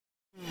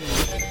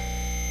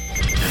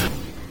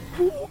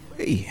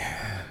Alrighty.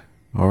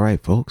 All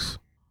right, folks.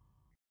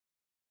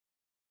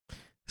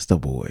 It's the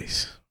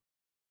boys.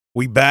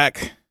 We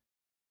back.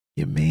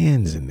 Your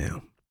man's in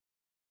them.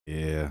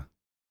 Yeah.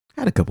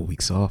 Had a couple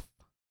weeks off.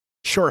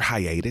 Short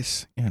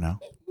hiatus,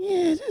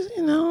 Yeah,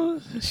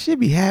 just, should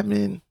be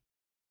happening.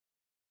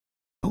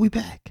 But we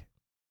back.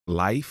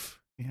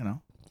 Life,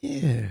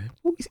 Yeah.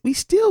 We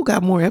still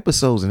got more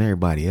episodes than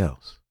everybody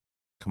else.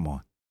 Come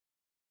on.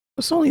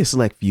 It's only a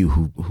select few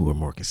who are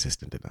more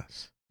consistent than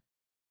us.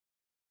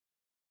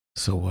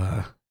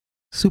 So,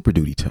 super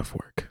duty tough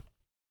work.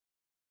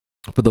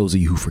 For those of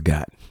you who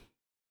forgot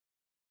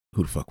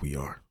who the fuck we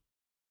are.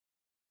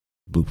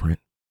 Blueprint.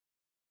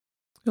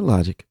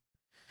 Illogic.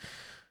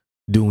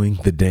 Doing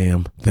the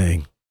damn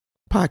thing.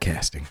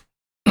 Podcasting.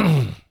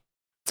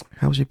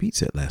 How was your beat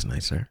set last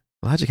night, sir?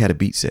 Logic had a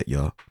beat set,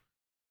 y'all.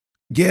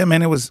 Yeah,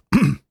 man, it was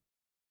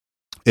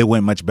it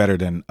went much better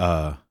than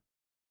I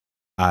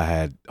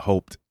had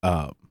hoped.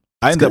 I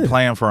ended up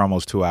playing for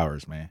almost 2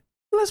 hours, man.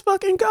 Let's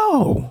fucking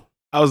go.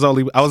 I was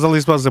only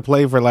supposed to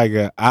play for like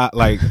a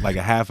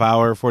half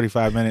hour,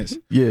 45 minutes.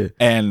 Yeah.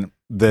 And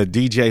the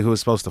DJ who was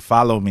supposed to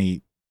follow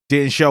me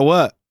didn't show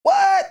up.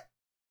 What?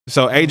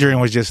 So Adrian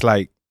was just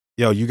like,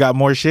 "Yo, you got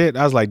more shit?"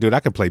 I was like, "Dude, I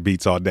could play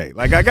beats all day.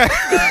 Like I got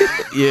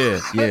Yeah.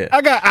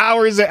 I got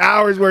hours and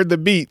hours worth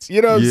of beats.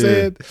 You know what I'm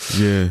saying?"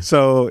 Yeah.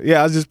 So yeah,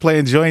 I was just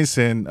playing joints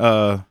and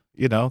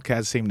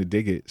cats seem to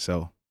dig it.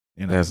 So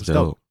That's it's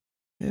dope.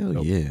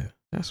 Hell yeah.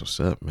 That's what's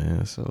up,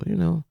 man. So,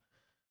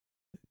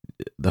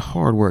 the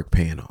hard work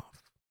paying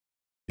off.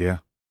 Yeah.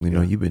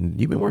 You've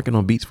been working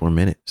on beats for a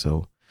minute,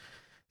 so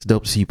it's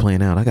dope to see you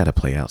playing out. I gotta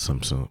play out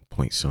some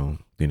point soon.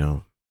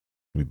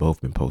 We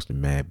both been posting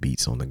mad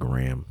beats on the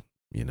gram,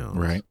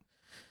 Right.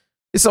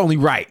 It's only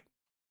right.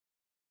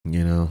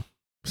 Get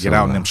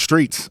out in them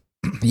streets.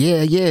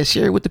 Yeah,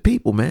 share it with the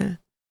people, man.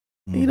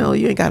 Mm-hmm.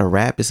 You ain't gotta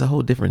rap. It's a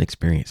whole different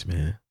experience,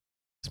 man.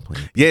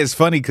 Yeah, it's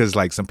funny because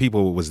like some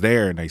people was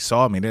there and they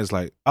saw me. They was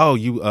like, "Oh,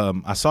 you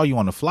I saw you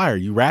on the flyer.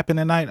 You rapping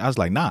tonight?" I was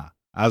like, "Nah."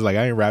 I was like,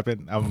 "I ain't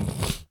rapping. I'm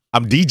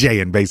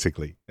DJing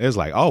basically." It was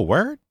like, "Oh,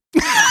 word."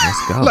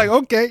 Let's go. Like,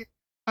 okay,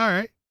 all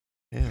right.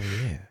 Hell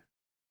yeah,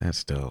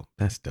 that's dope.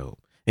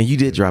 And you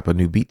did drop a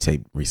new beat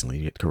tape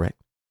recently,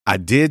 correct? I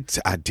did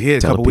a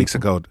couple weeks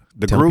ago.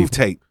 The Groove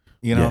tape.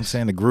 You know what I'm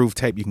saying? The Groove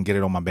tape. You can get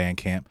it on my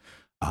Bandcamp.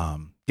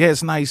 Yeah,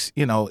 it's nice.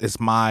 It's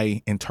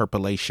my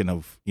interpolation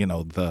of,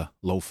 the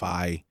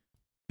lo-fi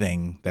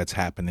thing that's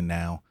happening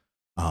now.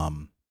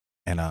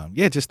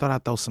 Just thought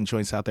I'd throw some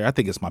joints out there. I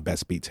think it's my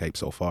best beat tape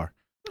so far.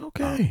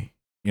 Okay.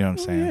 You know what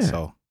I'm saying? Yeah.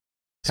 So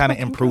kind of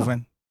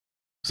improving.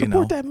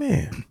 Support that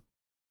man.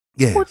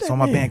 Yeah, Support it's that on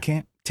my man.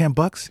 Bandcamp.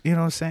 $10, you know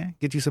what I'm saying?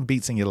 Get you some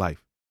beats in your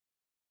life.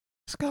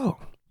 Let's go.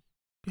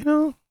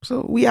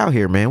 So we out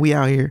here, man. We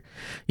out here.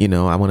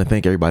 I want to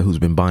thank everybody who's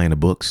been buying the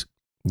books,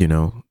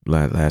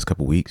 last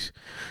couple weeks.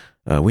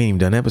 We ain't even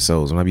done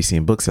episodes. When I be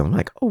seeing books, I'm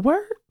like, oh,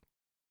 word?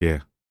 Yeah.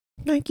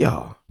 Thank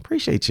y'all.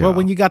 Appreciate y'all. Well,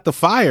 when you got the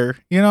fire,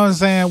 you know what I'm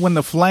saying? When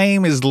the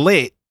flame is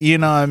lit, you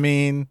know what I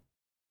mean?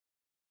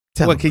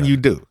 What can you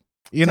do?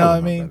 You know what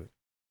I mean?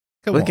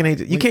 Come on.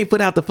 You can't put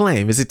out the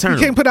flame. It's eternal.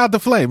 You can't put out the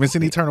flame. It's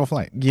an eternal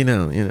flame.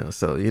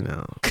 So,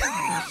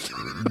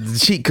 the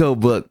cheat code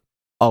book,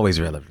 always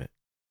relevant.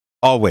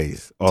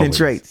 Always. 10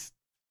 traits,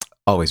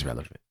 always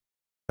relevant.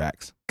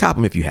 Facts. Cop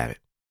them if you have it.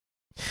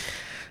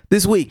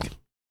 This week,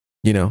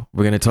 we're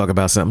going to talk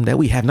about something that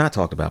we have not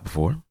talked about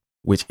before,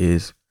 which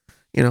is,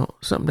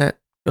 something that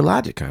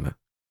Illogic kind of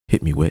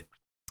hit me with,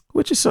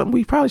 which is something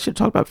we probably should have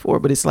talked about before,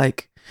 but it's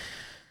like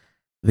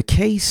the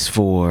case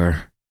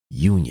for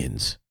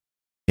unions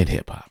in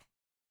hip hop.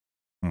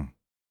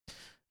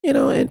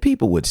 And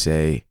people would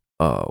say,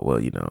 oh,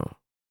 well,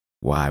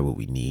 why would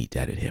we need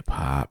that in hip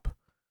hop?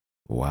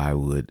 Why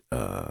would,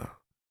 what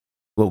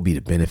would be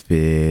the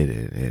benefit?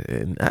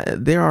 And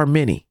there are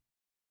many.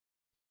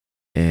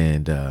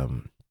 And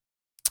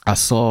I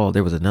saw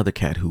there was another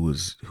cat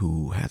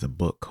who has a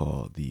book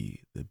called the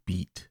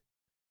Beat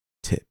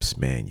Tips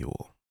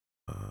Manual.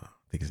 I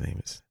think his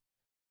name is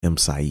M.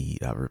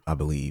 Saeed, I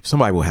believe.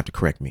 Somebody will have to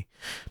correct me.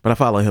 But I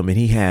follow him, and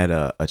he had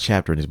a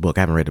chapter in his book.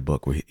 I haven't read the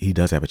book, where he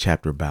does have a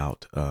chapter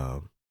about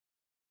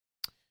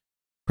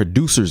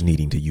producers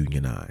needing to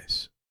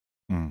unionize.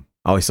 I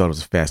always thought it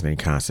was a fascinating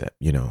concept,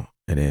 and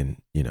then,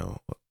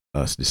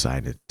 us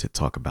decided to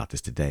talk about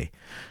this today.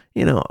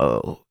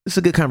 It's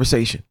a good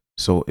conversation.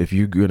 So if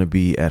you're going to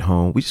be at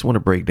home, we just want to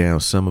break down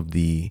some of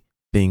the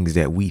things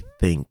that we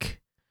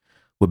think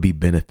would be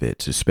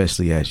benefits,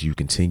 especially as you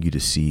continue to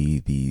see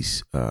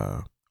these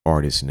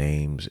artist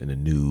names in the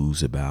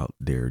news about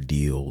their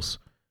deals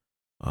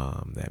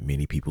that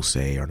many people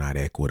say are not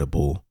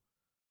equitable.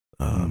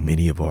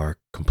 Many of our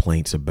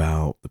complaints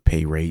about the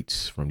pay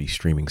rates from these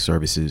streaming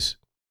services,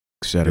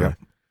 etc.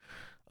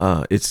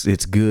 Yeah.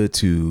 It's good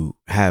to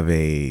have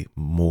a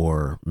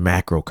more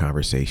macro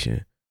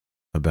conversation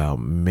about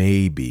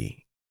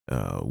maybe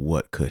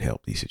what could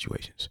help these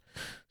situations.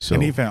 So,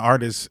 and even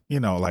artists,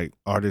 like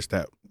artists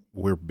that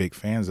we're big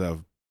fans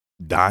of,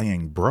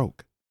 dying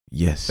broke.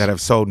 Yes, that have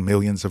sold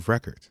millions of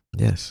records.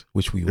 Yes,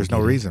 which we there's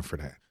no reason for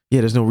that. Yeah,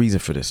 there's no reason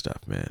for this stuff,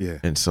 man. Yeah.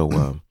 And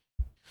so,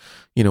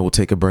 we'll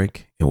take a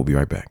break and we'll be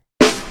right back.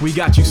 We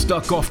got you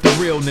stuck off the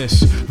realness,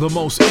 the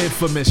most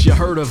infamous, you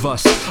heard of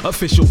us.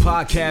 Official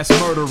podcast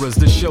murderers,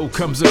 the show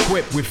comes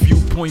equipped with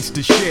viewpoints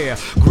to share.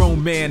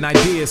 Grown man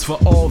ideas for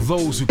all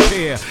those who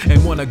care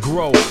and want to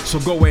grow, so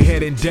go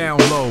ahead and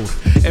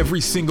download.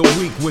 Every single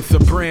week with a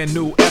brand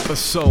new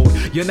episode.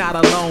 You're not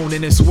alone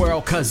in this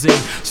world, cousin,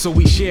 so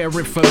we share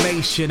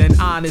information and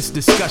honest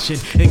discussion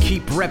and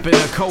keep repping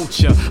the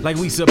culture like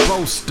we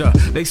supposed to.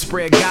 They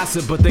spread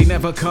gossip, but they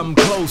never come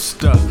close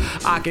to.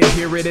 I can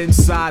hear it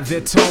inside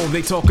their tone.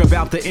 They talk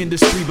about the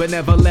industry but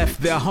never left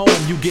their home.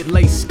 You get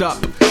laced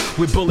up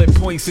with bullet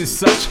points and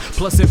such,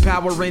 plus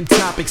empowering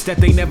topics that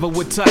they never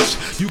would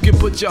touch. You can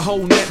put your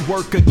whole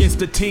network against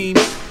the team,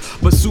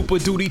 but Super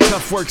Duty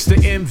Tough Work's the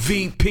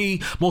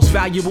MVP. Most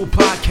valuable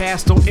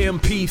podcast on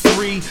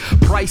MP3.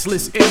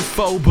 Priceless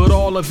info, but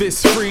all of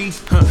it's free.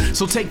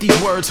 So take these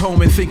words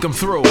home and think them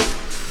through.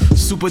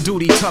 Super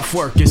Duty Tough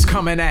Work is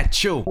coming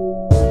at you.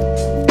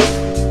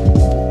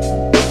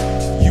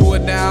 You are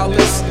now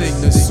listening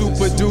to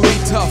Super Duty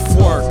Tough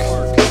Work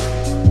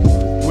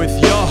with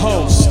your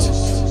host,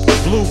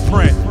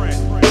 Blueprint.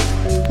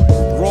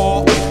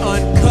 Raw and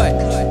uncut.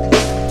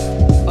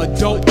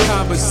 Adult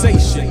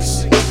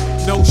conversations.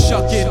 No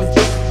shucking,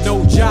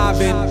 no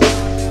jiving,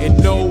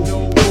 and no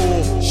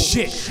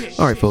bullshit.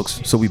 All right,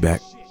 folks. So we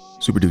back.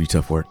 Super Duty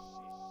Tough Work.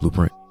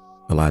 Blueprint.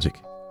 Illogic.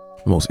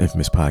 The most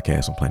infamous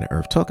podcast on planet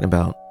Earth. Talking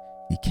about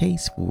the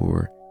case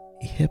for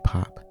a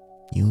hip-hop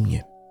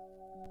union.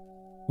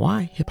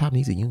 Why hip-hop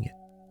needs a union.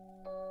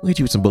 We'll hit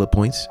you with some bullet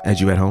points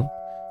as you at home.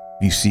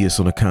 If you see us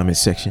on the comment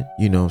section,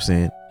 you know what I'm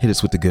saying? Hit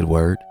us with the good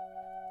word.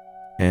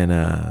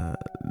 And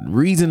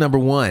reason number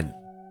one.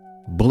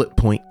 Bullet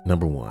point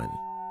number one.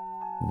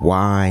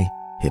 Why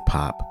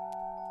hip-hop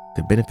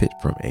could benefit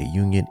from a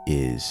union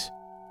is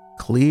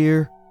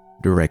clear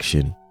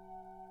direction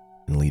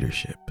and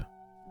leadership.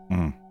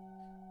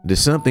 There's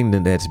something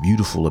that's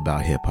beautiful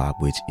about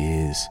hip-hop, which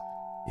is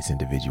its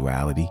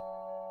individuality,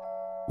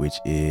 which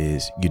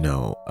is,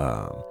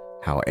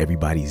 how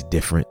everybody's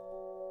different.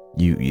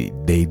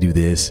 They do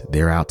this,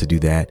 they're out to do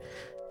that,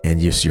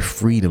 and just your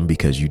freedom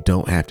because you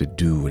don't have to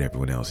do what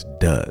everyone else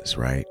does,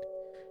 right?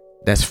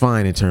 That's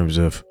fine in terms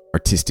of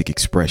artistic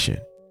expression.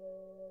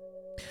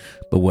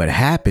 But what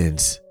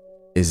happens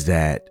is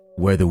that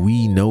whether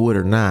we know it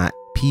or not,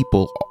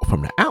 people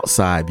from the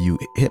outside view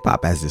hip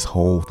hop as this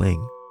whole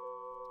thing.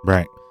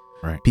 Right.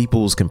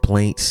 People's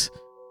complaints,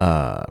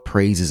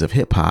 praises of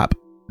hip hop,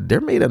 they're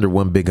made under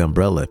one big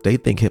umbrella. If they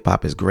think hip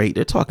hop is great,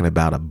 they're talking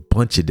about a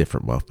bunch of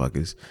different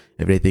motherfuckers.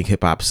 If they think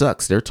hip hop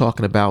sucks, they're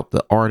talking about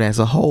the art as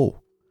a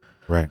whole.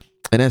 Right.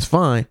 And that's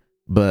fine.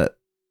 But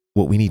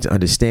what we need to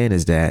understand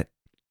is that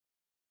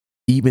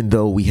even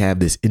though we have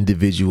this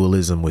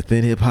individualism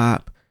within hip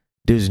hop,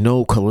 there's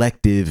no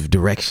collective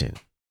direction.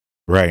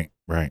 Right.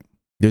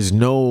 There's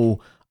no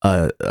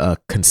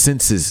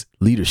consensus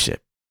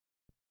leadership.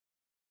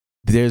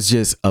 There's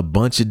just a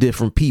bunch of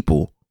different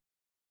people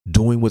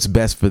doing what's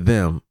best for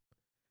them,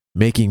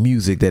 making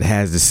music that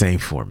has the same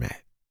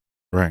format.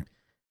 Right.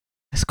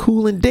 That's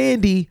cool and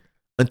dandy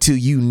until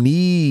you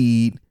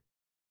need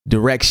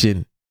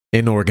direction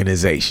and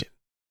organization.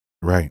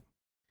 Right.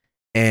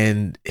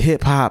 And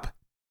hip hop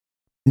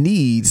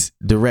needs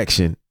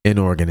direction and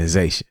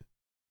organization.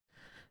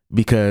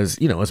 Because,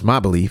 it's my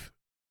belief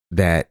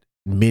that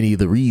many of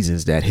the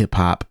reasons that hip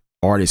hop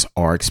artists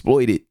are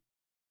exploited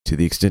to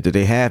the extent that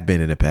they have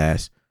been in the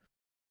past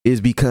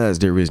is because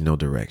there is no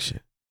direction.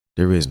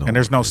 There's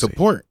no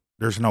support.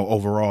 There's no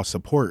overall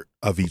support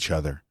of each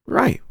other.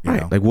 Right.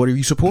 Like, what are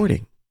you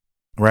supporting?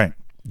 Right.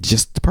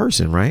 Just the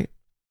person, right?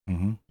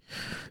 Mm-hmm.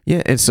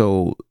 Yeah. And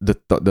so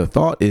the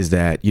thought is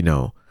that,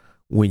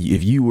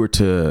 if you were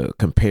to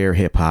compare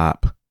hip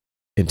hop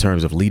in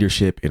terms of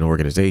leadership and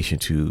organization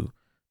to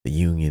the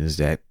unions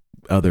that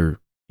other,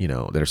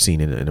 that are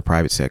seen in the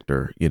private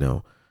sector,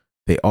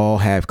 they all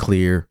have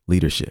clear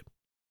leadership.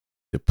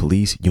 The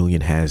police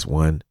union has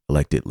one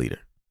elected leader.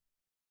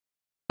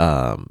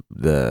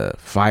 The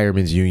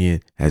firemen's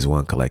union has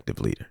one collective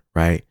leader,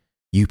 right?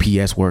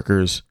 UPS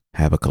workers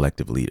have a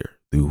collective leader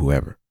through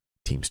whoever,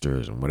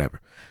 Teamsters and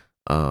whatever.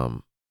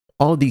 All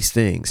of these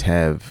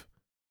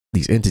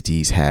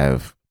entities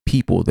have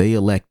people they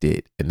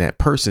elected, and that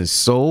person's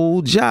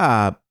sole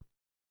job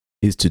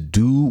is to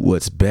do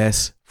what's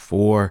best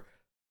for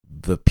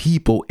the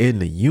people in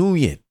the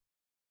union,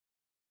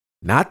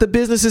 not the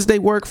businesses they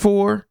work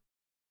for,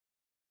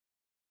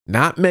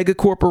 not mega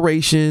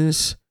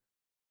corporations,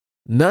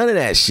 none of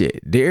that shit.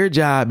 Their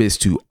job is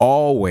to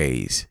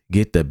always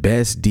get the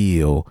best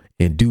deal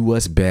and do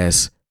what's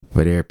best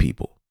for their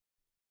people.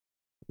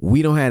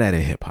 We don't have that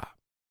in hip hop.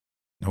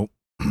 Nope.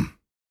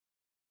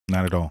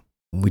 Not at all.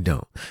 We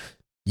don't.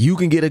 You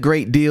can get a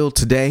great deal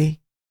today.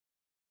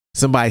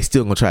 Somebody's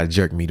still gonna try to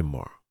jerk me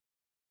tomorrow.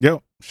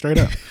 Yep, straight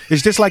up.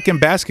 It's just like in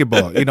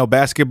basketball,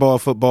 basketball,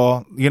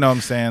 football, you know what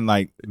I'm saying?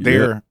 Like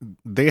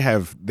they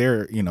have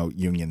their,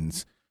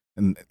 unions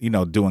and,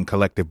 doing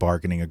collective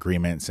bargaining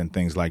agreements and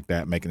things like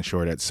that, making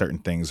sure that certain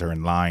things are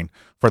in line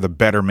for the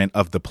betterment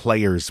of the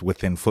players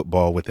within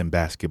football, within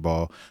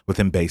basketball,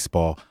 within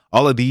baseball.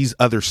 All of these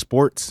other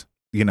sports,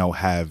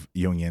 have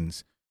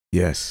unions.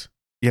 Yes.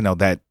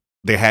 That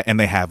they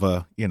have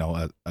a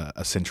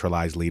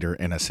centralized leader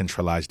and a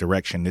centralized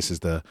direction. This is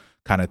the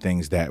kind of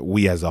things that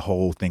we as a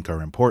whole think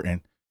are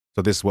important.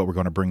 So this is what we're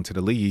going to bring to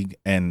the league.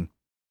 And,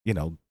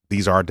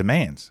 these are our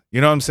demands.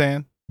 You know what I'm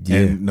saying? Yeah.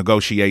 And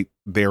negotiate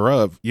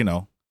thereof,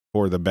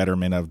 for the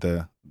betterment of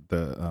the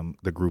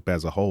group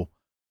as a whole.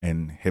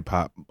 And hip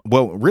hop,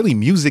 well, really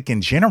music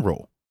in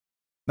general,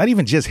 not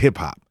even just hip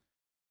hop.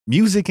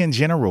 Music in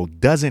general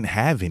doesn't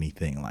have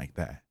anything like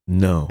that.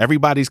 No.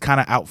 Everybody's kind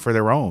of out for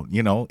their own,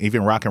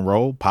 even rock and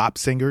roll, pop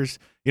singers,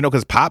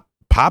 because pop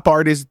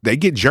artists, they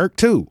get jerked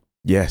too.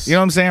 Yes. You know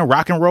what I'm saying?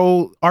 Rock and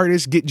roll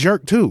artists get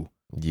jerked too.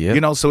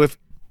 Yeah. So if,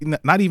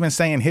 not even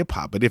saying hip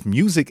hop, but if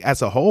music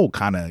as a whole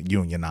kind of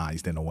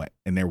unionized in a way,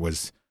 and there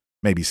was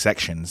maybe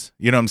sections,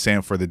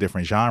 for the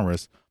different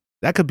genres,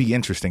 that could be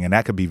interesting and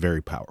that could be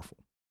very powerful.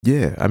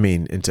 Yeah. I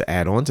mean, and to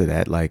add on to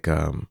that, like,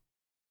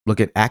 look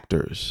at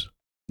actors.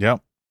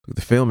 Yep.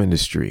 The film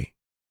industry.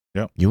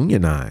 Yep.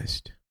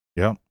 Unionized.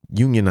 Yep.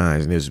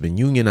 Unionized. And it's been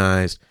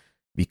unionized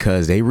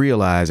because they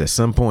realize at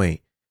some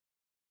point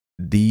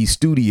these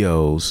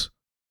studios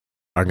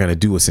are going to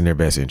do what's in their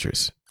best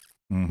interest.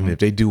 Mm-hmm. And if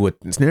they do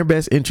what's in their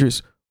best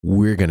interest,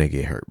 we're going to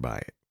get hurt by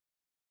it.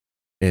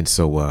 And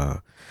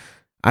so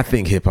I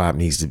think hip hop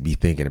needs to be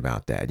thinking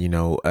about that,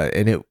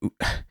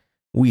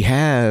 we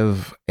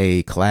have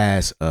a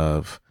class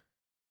of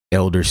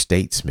elder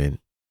statesmen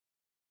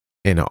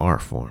in the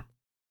art form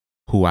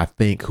who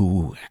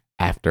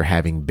after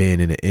having been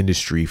in the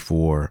industry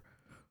for,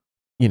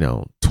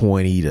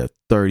 20 to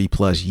 30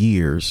 plus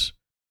years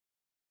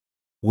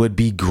would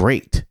be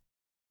great,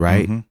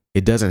 right? Mm-hmm.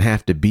 It doesn't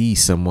have to be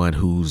someone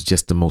who's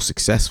just the most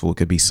successful. It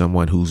could be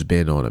someone who's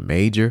been on a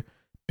major,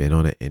 been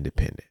on an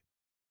independent.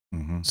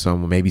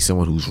 Mm-hmm. Maybe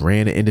someone who's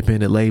ran an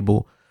independent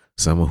label,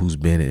 someone who's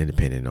been an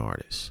independent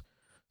artist,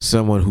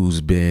 someone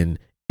who's been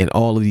in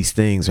all of these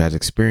things, has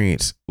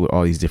experience with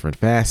all these different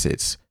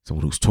facets,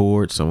 someone who's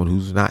toured, someone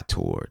who's not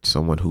toured,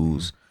 someone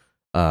who's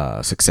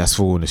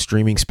successful in the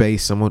streaming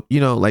space, someone,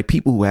 like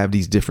people who have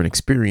these different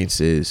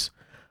experiences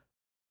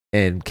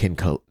and can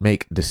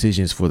make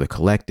decisions for the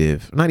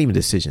collective, not even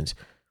decisions,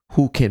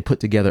 who can put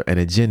together an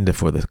agenda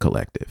for the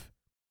collective.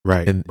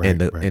 Right. And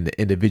the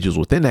individuals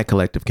within that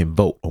collective can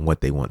vote on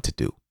what they want to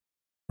do.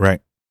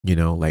 Right.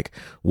 Like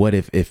what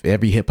if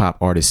every hip hop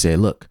artist said,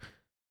 look,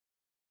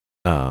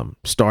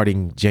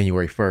 starting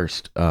January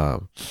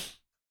 1st,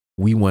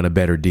 we want a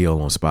better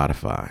deal on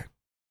Spotify.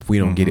 If we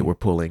don't get it, we're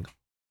pulling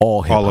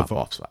all hip hop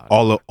off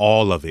Spotify.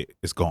 All of it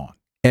is gone.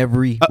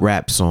 Every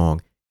rap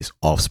song is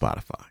off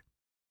Spotify.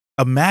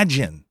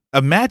 Imagine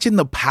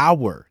the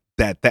power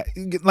that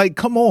like,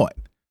 come on.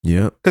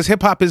 Yeah. Because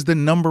hip hop is the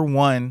number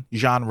one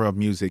genre of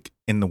music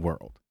in the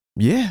world.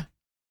 Yeah.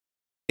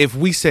 If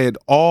we said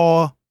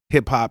all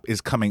hip hop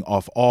is coming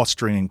off all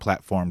streaming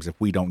platforms if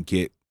we don't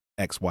get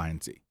X, Y,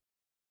 and Z.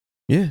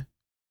 Yeah.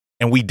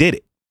 And we did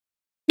it.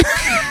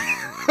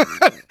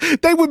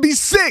 They would be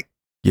sick.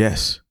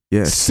 Yes.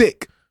 Yes.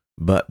 Sick.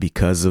 But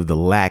because of the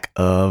lack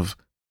of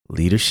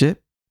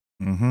leadership,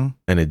 an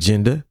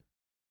agenda,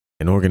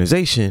 an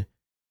organization,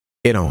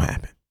 it don't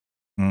happen.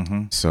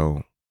 Mm-hmm.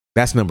 So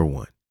that's number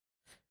one.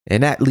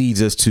 And that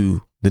leads us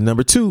to the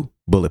number 2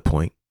 bullet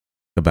point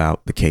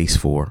about the case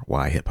for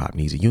why hip hop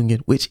needs a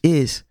union, which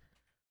is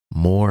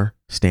more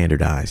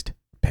standardized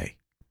pay.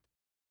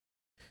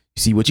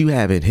 You see, what you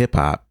have in hip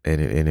hop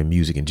and in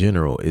music in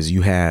general is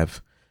you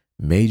have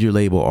major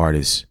label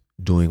artists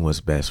doing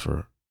what's best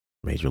for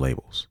major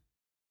labels.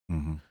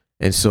 Mm-hmm.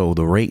 And so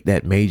the rate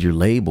that major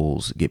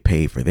labels get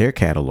paid for their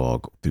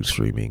catalog through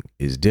streaming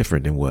is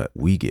different than what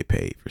we get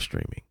paid for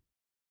streaming.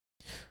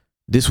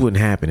 This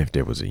wouldn't happen if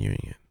there was a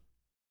union.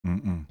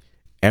 Mm-mm.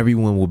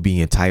 Everyone will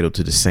be entitled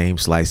to the same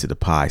slice of the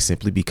pie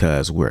simply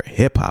because we're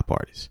hip hop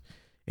artists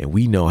and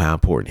we know how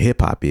important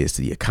hip hop is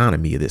to the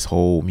economy of this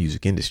whole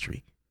music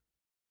industry.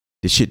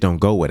 This shit don't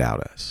go without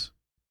us.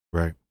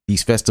 Right.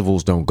 These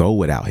festivals don't go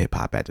without hip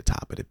hop at the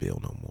top of the bill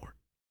no more.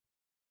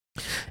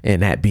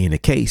 And that being the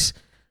case,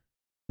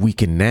 we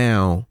can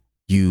now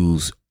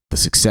use the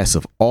success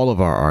of all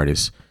of our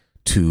artists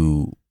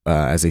to,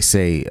 as they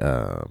say,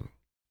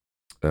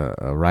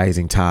 a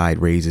rising tide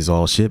raises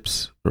all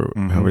ships, or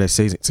however that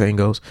saying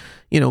goes.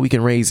 We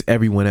can raise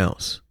everyone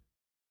else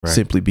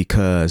simply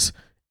because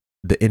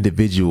the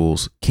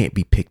individuals can't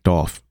be picked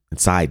off and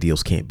side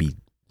deals can't be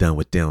done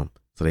with them.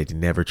 So they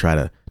never try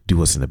to do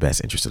what's in the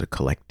best interest of the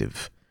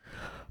collective,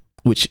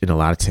 which in a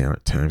lot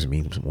of terms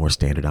means more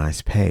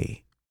standardized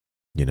pay.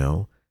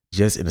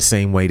 Just in the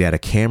same way that a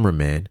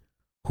cameraman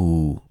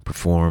who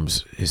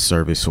performs his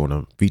service on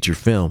a feature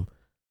film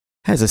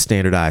has a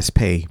standardized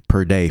pay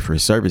per day for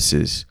his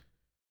services,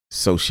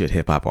 so should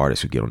hip hop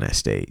artists who get on that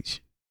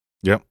stage.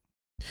 Yep.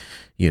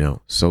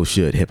 So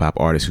should hip hop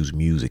artists whose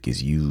music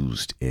is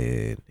used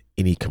in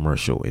any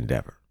commercial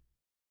endeavor.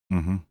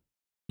 Mm-hmm.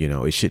 You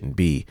know, it shouldn't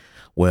be,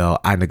 well,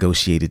 I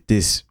negotiated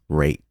this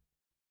rate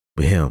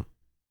with him,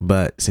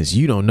 but since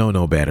you don't know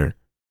no better,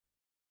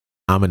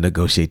 I'm going to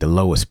negotiate the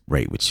lowest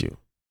rate with you.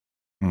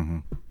 Mm-hmm.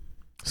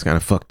 It's kind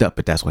of fucked up,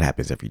 but that's what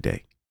happens every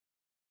day.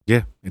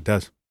 Yeah, it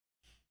does.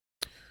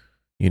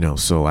 You know,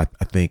 so I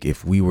think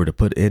if we were to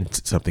put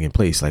something in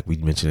place, like we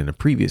mentioned in a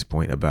previous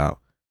point about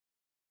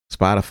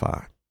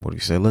Spotify, what do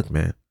you say? Look,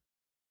 man,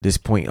 this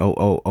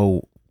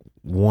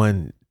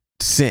 0.0001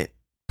 cent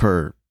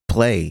per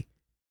play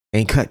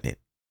ain't cutting it.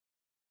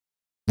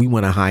 We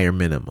want a higher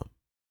minimum.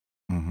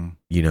 Mm-hmm.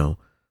 You know,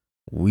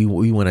 we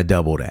want to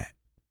double that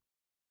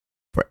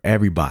for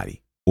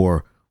everybody,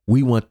 or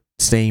we want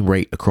same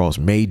rate across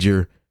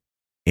major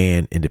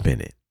and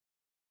independent,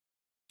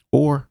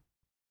 or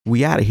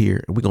we out of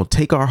here and we're going to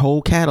take our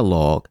whole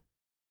catalog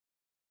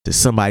to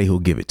somebody who'll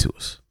give it to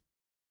us.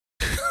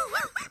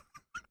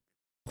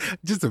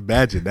 Just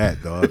imagine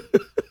that, dog.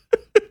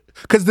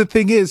 Because the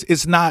thing is,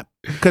 it's not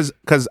because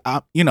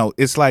you know,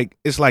 it's like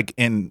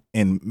in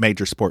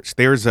major sports,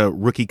 there's a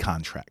rookie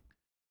contract.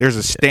 There's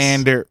a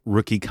standard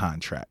rookie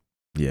contract.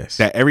 Yes.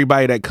 That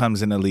everybody that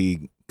comes in the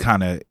league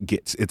kind of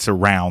gets. It's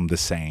around the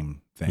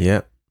same thing.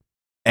 Yep.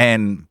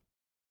 And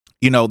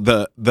you know,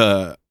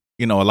 the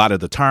you know, a lot of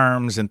the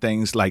terms and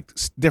things, like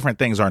different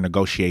things are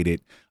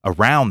negotiated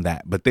around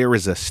that, but there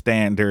is a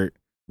standard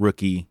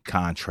rookie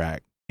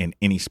contract in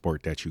any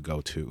sport that you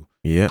go to.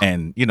 Yeah.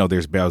 And, you know,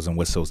 there's bells and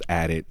whistles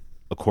added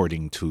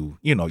according to,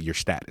 you know, your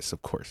status,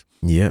 of course.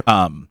 Yeah.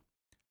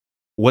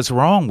 What's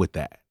wrong with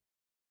that?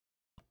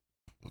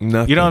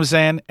 Nothing. You know what I'm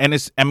saying? And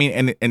it's, I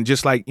mean, and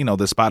just like, you know,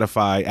 the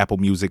Spotify, Apple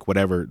Music,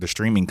 whatever, the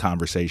streaming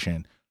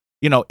conversation,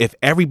 you know, if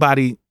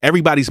everybody's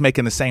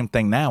making the same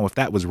thing now, if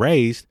that was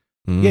raised,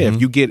 mm-hmm. yeah, if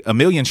you get 1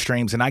 million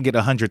streams and I get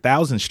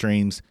 100,000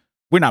 streams,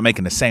 we're not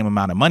making the same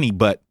amount of money,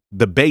 but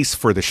the base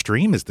for the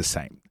stream is the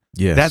same.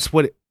 Yes.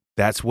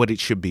 That's what it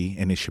should be,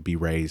 and it should be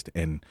raised.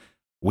 And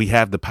we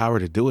have the power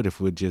to do it if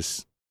we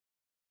just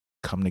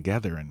come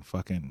together and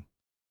fucking,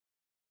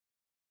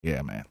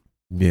 yeah, man.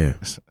 Yeah.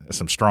 That's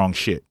some strong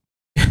shit.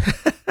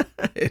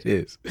 It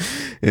is.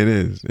 You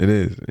know,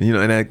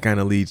 and that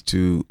kind of leads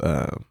to,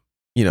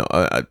 you know,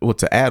 well,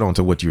 to add on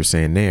to what you were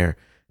saying there,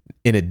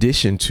 in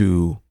addition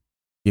to,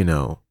 you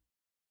know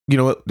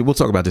what, we'll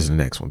talk about this in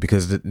the next one,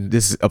 because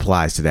this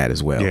applies to that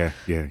as well. Yeah.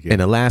 And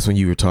the last one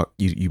you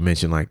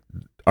mentioned, like,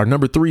 our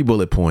number 3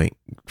 bullet point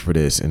for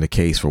this, in the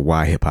case for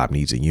why hip hop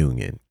needs a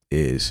union,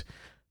 is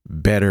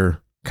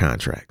better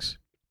contracts.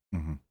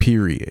 Mm-hmm.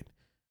 Period.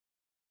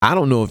 I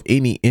don't know of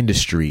any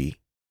industry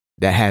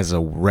that has a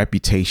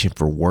reputation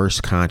for worse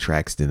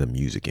contracts than the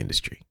music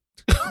industry.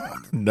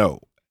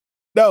 No.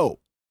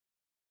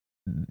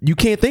 You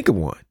can't think of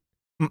one.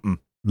 Mm-mm.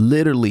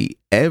 Literally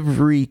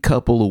every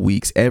couple of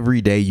weeks,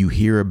 every day, you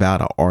hear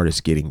about an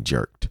artist getting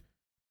jerked.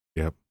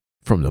 Yep.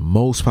 From the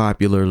most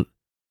popular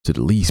to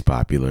the least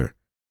popular,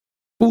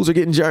 fools are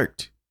getting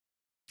jerked.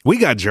 We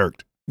got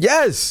jerked.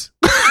 Yes.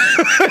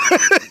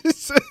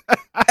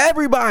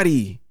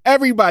 Everybody's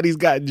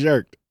gotten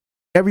jerked.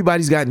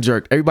 Everybody's gotten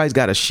jerked. Everybody's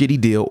got a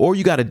shitty deal, or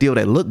you got a deal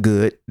that looked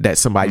good that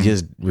somebody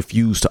just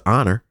refused to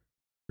honor.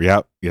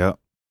 Yep. You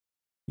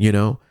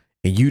know,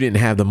 and you didn't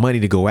have the money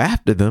to go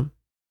after them.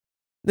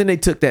 Then they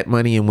took that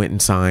money and went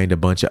and signed a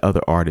bunch of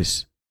other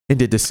artists and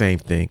did the same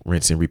thing,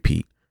 rinse and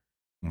repeat,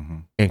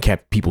 and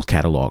kept people's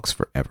catalogs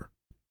forever.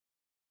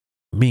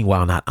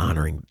 Meanwhile, not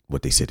honoring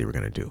what they said they were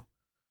going to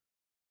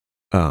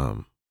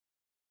do.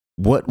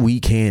 What we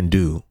can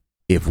do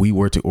if we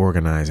were to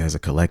organize as a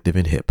collective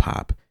in hip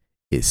hop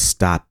is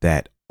stop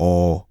that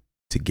all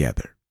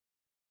together.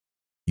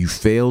 You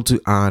failed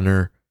to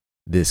honor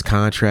this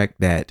contract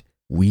that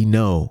we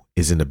know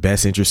is in the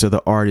best interest of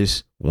the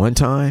artist one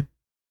time,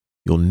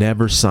 you'll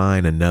never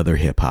sign another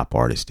hip hop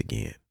artist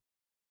again.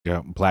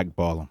 Yeah,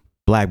 blackball them.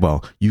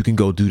 Blackball. You can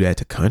go do that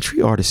to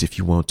country artists if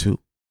you want to.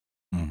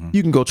 Mm-hmm.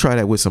 You can go try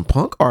that with some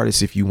punk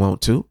artists if you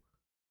want to.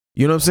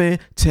 You know what I'm saying?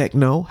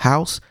 Techno,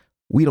 house,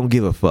 we don't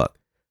give a fuck.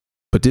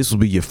 But this will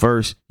be your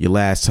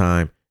last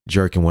time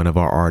jerking one of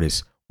our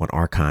artists on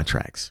our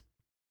contracts.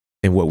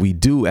 And what we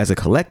do as a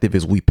collective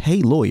is we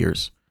pay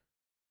lawyers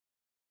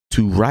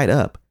to write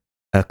up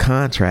a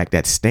contract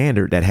that's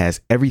standard, that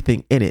has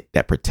everything in it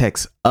that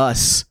protects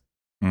us.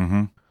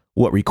 Mm-hmm.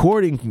 What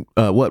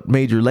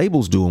major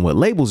labels do and what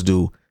labels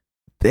do,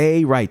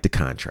 they write the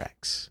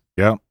contracts.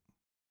 Yep.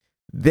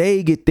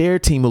 They get their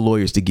team of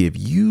lawyers to give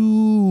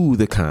you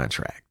the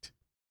contract.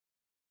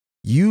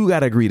 You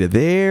got to agree to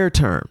their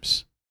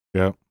terms.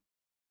 Yep.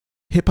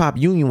 Hip Hop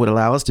Union would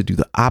allow us to do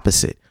the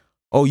opposite.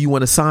 Oh, you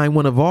want to sign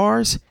one of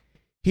ours?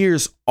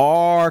 Here's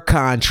our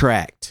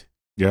contract.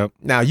 Yep.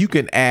 Now you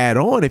can add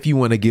on if you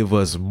want to give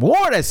us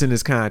more that's in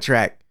this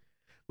contract,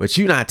 but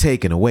you're not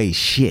taking away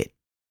shit.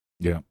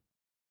 Yeah.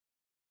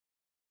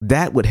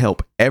 That would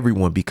help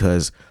everyone,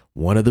 because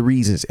one of the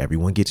reasons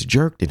everyone gets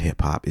jerked in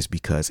hip hop is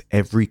because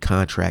every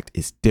contract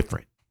is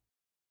different.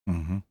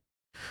 Mm-hmm.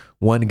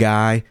 One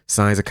guy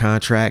signs a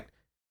contract,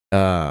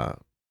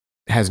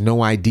 has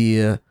no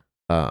idea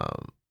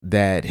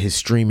that his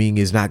streaming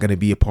is not going to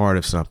be a part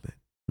of something.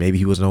 Maybe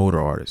he was an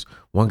older artist.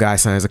 One guy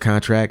signs a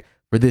contract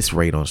for this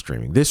rate on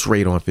streaming, this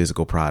rate on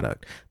physical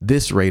product,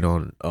 this rate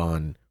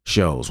on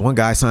shows. One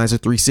guy signs a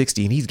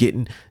 360 and he's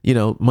getting,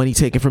 money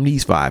taken from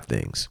these 5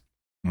 things.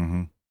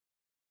 Mm-hmm.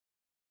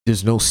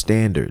 There's no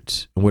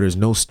standards. And where there's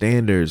no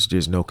standards,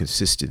 there's no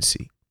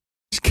consistency.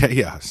 It's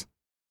chaos.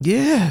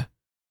 Yeah.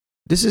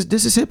 This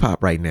is hip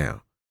hop right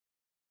now.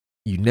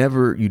 You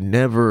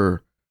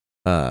never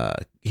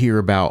hear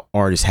about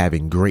artists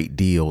having great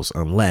deals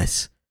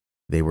unless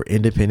they were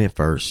independent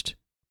first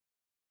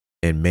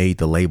and made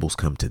the labels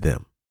come to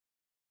them.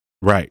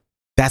 Right.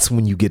 That's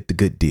when you get the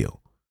good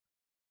deal.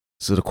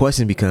 So the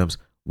question becomes,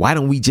 why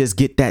don't we just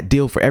get that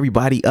deal for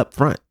everybody up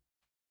front?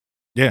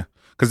 Yeah.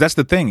 Because that's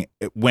the thing.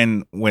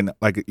 When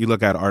like you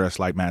look at artists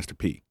like Master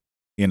P,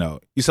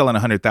 you're selling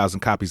 100,000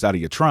 copies out of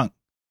your trunk,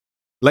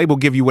 label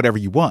give you whatever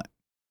you want.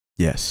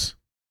 Yes.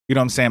 You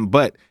know what I'm saying?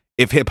 But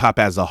if hip hop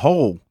as a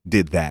whole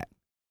did that,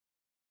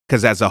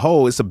 because as a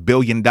whole, it's $1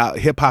 billion.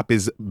 Hip hop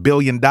is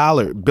billion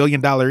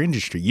dollar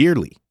industry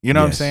yearly. You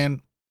know what I'm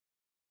saying?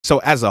 So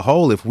as a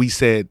whole, if we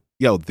said,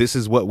 yo, this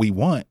is what we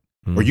want,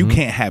 or you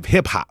can't have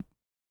hip hop.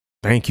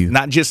 Thank you.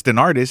 Not just an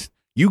artist.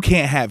 You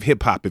can't have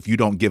hip hop if you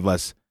don't give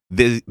us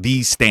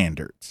these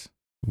standards.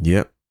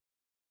 Yep.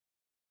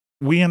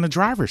 We in the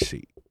driver's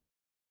seat.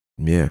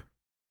 Yeah.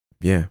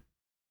 Yeah.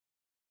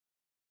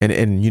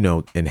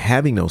 And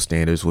having those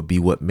standards would be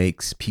what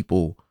makes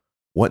people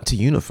want to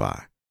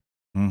unify.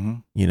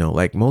 Mm-hmm.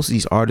 Like most of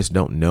these artists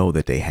don't know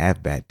that they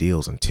have bad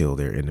deals until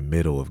they're in the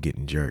middle of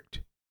getting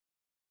jerked.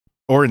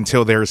 Or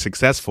until they're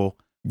successfnew.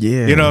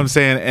 Yeah. You know what I'm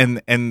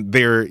saying? And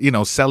they're,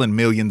 selling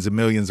millions and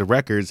millions of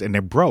records and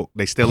they're broke.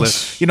 They still,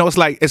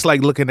 it's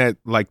like looking at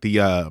like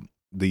the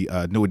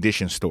New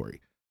Edition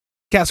story.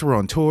 Cats were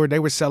on tour. They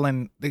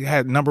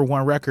had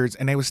 #1 records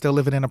and they were still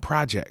living in the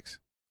projects.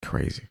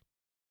 Crazy.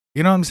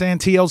 You know what I'm saying?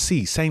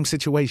 TLC, same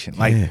situation.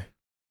 Like,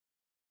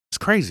 It's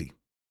crazy.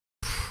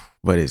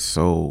 But it's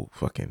so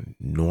fucking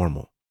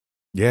normal.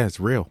 Yeah, it's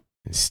real.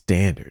 And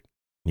standard,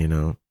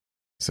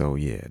 So,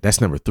 yeah, that's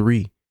number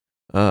 3.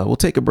 We'll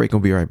take a break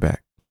and we'll be right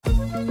back.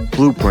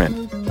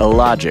 Blueprint,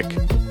 Illogic,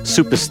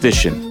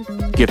 Superstition,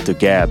 Gift of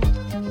Gab.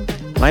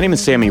 My name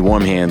is Sammy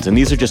Warmhands, and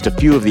these are just a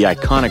few of the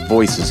iconic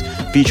voices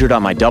featured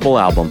on my double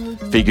album,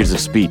 Figures of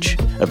Speech,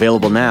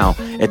 available now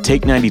at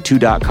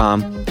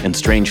Take92.com and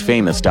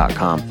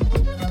StrangeFamous.com.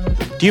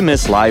 Do you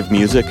miss live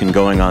music and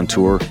going on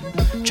tour?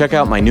 Check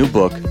out my new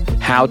book,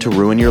 How to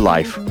Ruin Your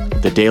Life,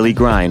 The Daily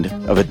Grind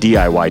of a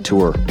DIY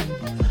Tour.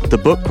 The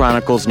book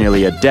chronicles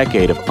nearly a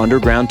decade of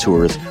underground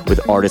tours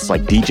with artists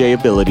like DJ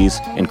Abilities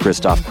and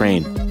Christoph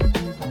Crane.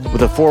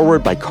 With a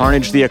foreword by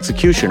Carnage the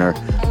Executioner,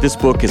 this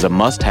book is a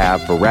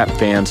must-have for rap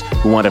fans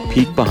who want a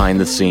peek behind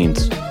the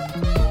scenes.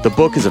 The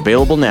book is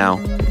available now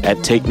at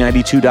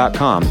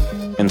Take92.com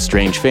and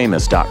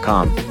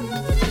StrangeFamous.com.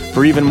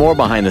 For even more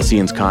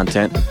behind-the-scenes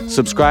content,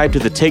 subscribe to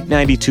the Take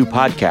 92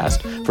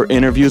 podcast for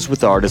interviews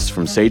with artists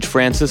from Sage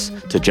Francis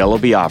to Jello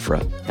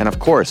Biafra, and of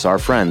course, our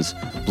friends,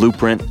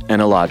 Blueprint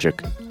and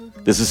Illogic.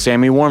 This is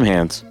Sammy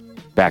Warmhands.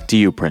 Back to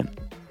you, Print.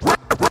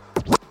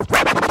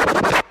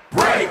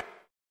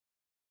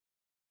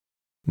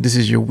 This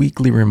is your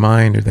weekly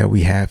reminder that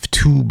we have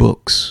 2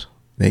 books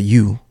that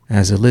you,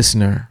 as a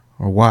listener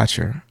or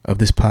watcher of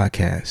this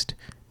podcast,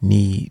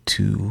 need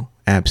to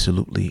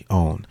absolutely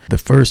own. The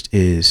first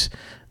is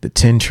The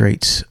 10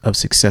 Traits of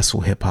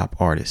Successful Hip Hop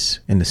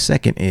Artists, and the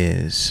second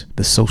is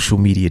The Social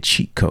Media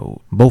Cheat Code.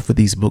 Both of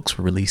these books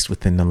were released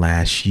within the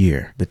last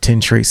year. The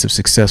 10 Traits of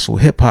Successful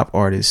Hip Hop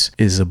Artists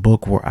is a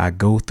book where I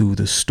go through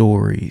the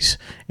stories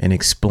and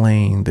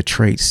explain the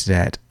traits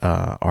that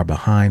are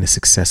behind the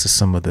success of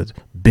some of the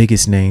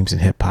biggest names in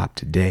hip hop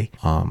today.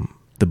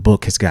 The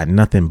book has got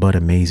nothing but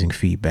amazing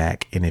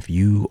feedback. And if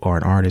you are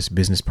an artist,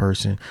 business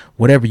person,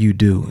 whatever you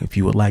do, if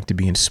you would like to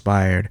be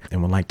inspired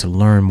and would like to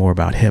learn more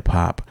about hip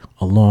hop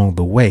along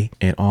the way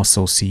and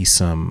also see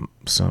some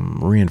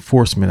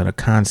reinforcement of the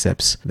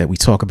concepts that we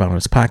talk about on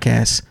this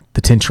podcast, The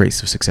 10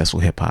 Traits of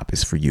Successful Hip Hop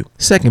is for you.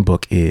 Second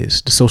book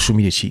is The Social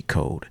Media Cheat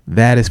Code.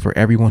 That is for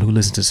everyone who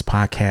listens to this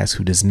podcast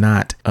who does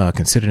not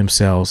consider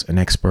themselves an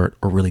expert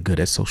or really good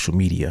at social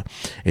media.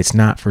 It's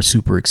not for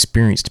super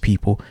experienced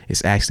people.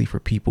 It's actually for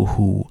people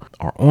who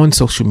are on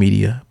social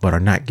media but are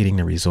not getting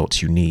the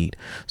results you need.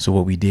 So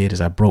what we did is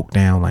I broke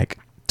down like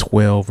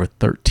 12 or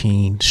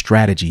 13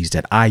 strategies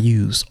that I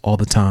use all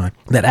the time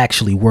that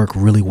actually work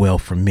really well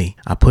for me.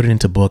 I put it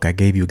into book. I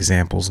gave you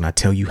examples and I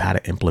tell you how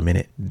to implement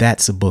it.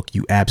 That's a book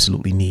you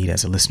absolutely need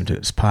as a listener to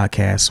this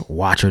podcast,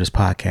 watcher of this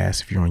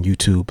podcast. If you're on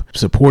YouTube,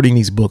 supporting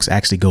these books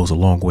actually goes a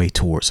long way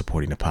towards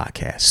supporting the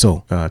podcast.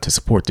 So to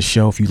support the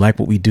show, if you like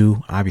what we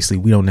do, obviously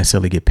we don't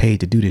necessarily get paid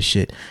to do this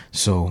shit.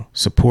 So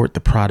support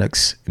the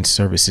products and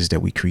services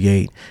that we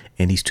create.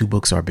 And these 2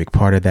 books are a big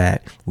part of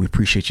that. We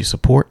appreciate your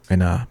support,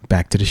 and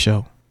back to the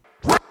show.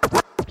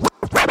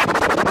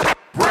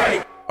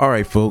 All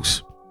right,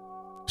 folks.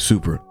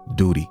 Super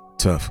duty,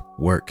 tough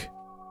work,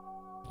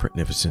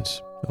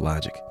 magnificence,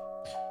 Illogic.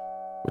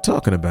 We're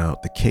talking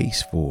about the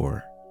case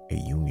for a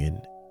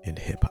union in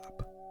hip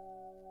hop.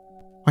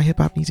 Why hip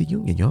hop needs a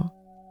union, y'all?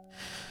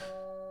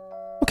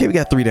 Okay, we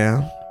got 3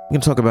 down. We're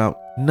going to talk about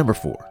number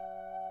 4.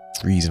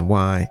 Reason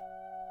why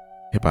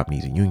hip hop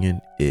needs a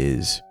union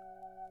is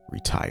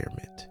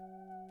retirement.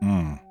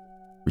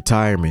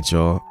 Retirement,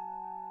 y'all.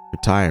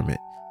 Retirement.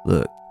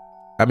 Look,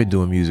 I've been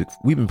doing music.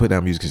 We've been putting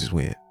out music since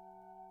when?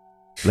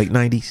 Late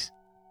 90s?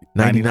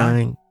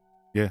 99?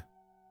 Yeah.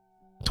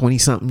 20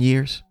 something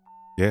years?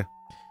 Yeah.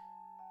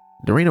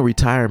 There ain't no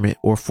retirement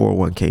or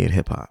 401k in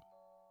hip hop.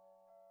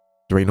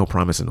 There ain't no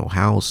promise of no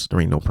house.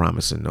 There ain't no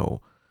promise of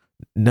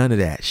none of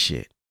that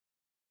shit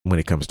when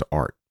it comes to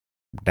art.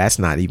 That's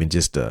not even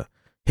just a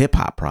hip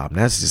hop problem.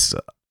 That's just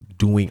a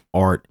doing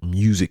art,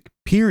 music,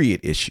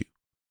 period issue.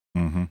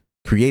 Mm-hmm.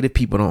 Creative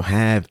people don't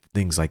have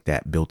things like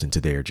that built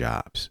into their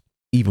jobs,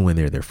 even when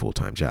they're their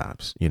full-time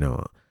jobs, you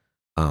know.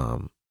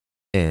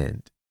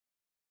 And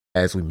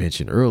as we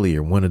mentioned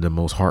earlier, one of the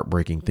most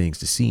heartbreaking things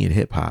to see in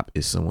hip hop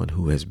is someone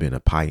who has been a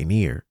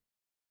pioneer,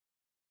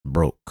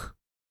 broke,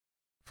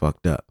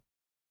 fucked up,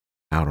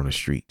 out on the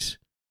streets.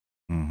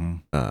 Mm-hmm.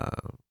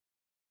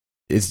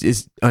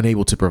 Is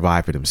unable to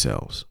provide for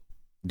themselves.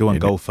 Doing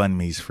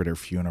GoFundMe's for their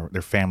funeral.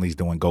 Their families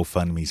doing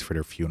GoFundMe's for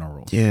their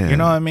funerals. Yeah. You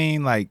know what I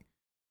mean? Like,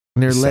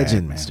 they're sad,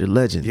 legends. man. They're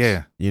legends.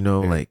 Yeah. You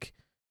know, Yeah. like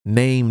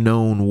name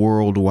known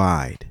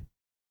worldwide.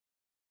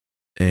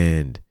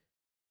 And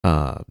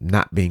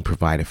not being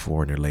provided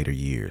for in their later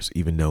years,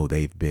 even though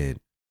they've been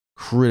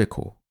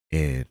critical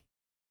in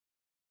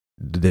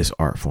this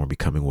art form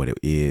becoming what it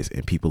is,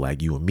 and people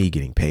like you and me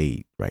getting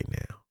paid right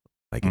now.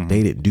 Like if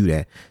they didn't do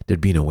that,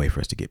 there'd be no way for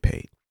us to get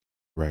paid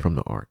from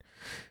the art.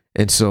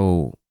 And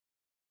so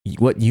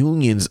what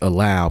unions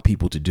allow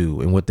people to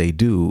do, and what they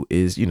do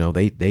is, you know,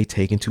 they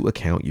take into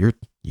account your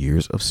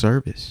years of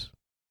service.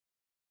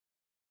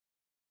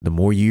 The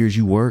more years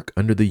you work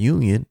under the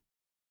union,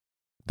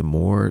 the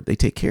more they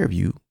take care of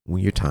you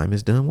when your time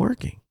is done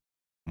working.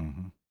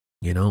 Mm-hmm.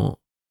 You know,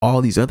 all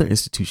these other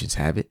institutions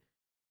have it.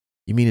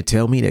 You mean to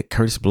tell me that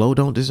Curtis Blow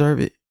don't deserve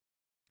it?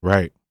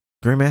 Right.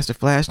 Grandmaster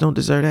Flash don't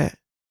deserve that?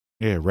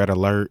 Yeah, Red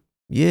Alert.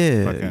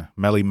 Yeah. Fucking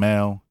Melly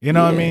Mel. You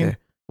know what I mean?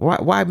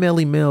 Why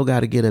Melly Mel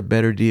got to get a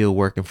better deal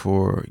working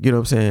for, you know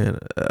what I'm saying,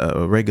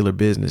 a regular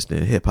business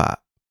than hip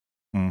hop?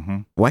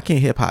 Mm-hmm. Why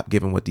can't hip hop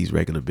give him what these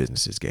regular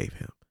businesses gave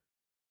him?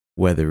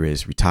 Whether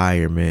it's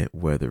retirement,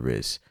 whether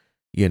it's,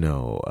 you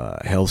know,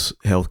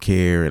 health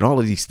care and all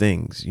of these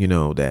things, you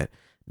know,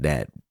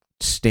 that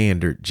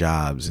standard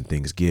jobs and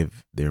things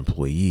give their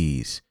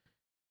employees.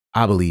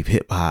 I believe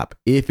hip hop,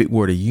 if it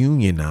were to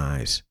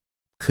unionize,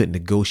 could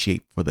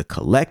negotiate for the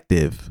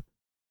collective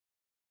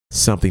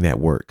something that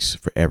works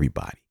for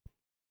everybody.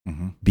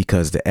 Mm-hmm.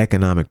 Because the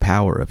economic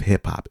power of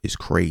hip hop is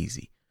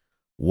crazy.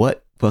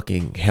 What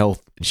fucking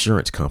health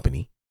insurance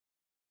company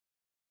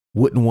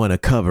wouldn't want to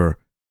cover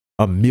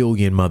 1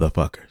 million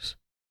motherfuckers?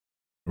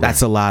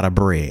 That's a lot of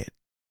bread.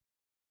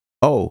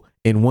 Oh,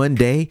 in one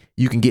day,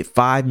 you can get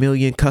 5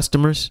 million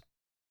customers.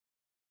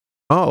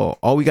 Oh,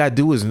 all we got to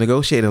do is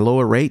negotiate a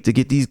lower rate to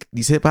get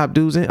these hip hop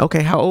dudes in.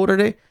 Okay, how old are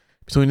they?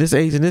 Between this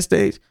age and this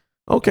stage?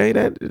 Okay,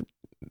 that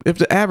if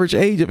the average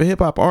age of a hip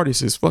hop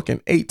artist is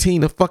fucking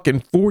 18 to fucking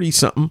 40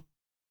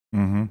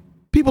 something,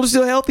 people are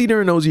still healthy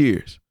during those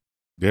years.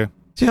 Yeah.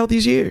 It's the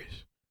healthiest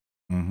years.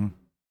 Mm-hmm.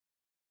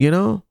 You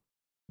know?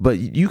 But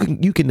you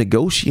can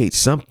negotiate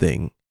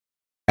something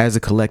as a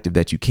collective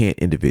that you can't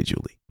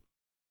individually.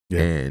 Yeah.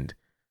 And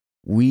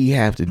we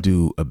have to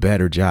do a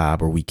better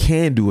job, or we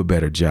can do a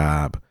better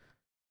job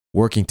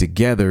working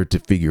together to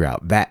figure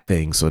out that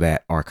thing, so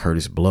that our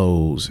Curtis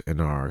Blows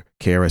and our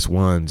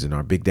KRS-Ones and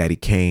our Big Daddy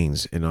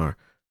Kanes and our,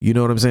 you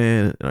know what I'm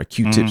saying, and our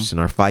Q-Tips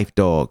and our Phife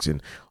Dogs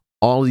and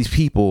all of these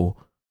people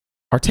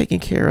are taken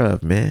care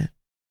of, man.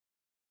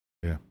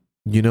 Yeah.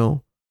 You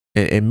know,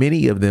 and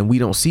many of them, we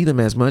don't see them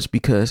as much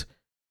because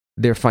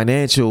their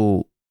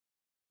financial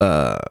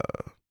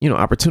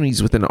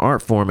opportunities within the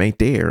art form ain't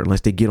there unless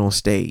they get on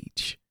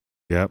stage.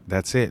 Yep,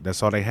 that's it.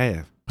 That's all they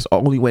have. It's the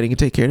only way they can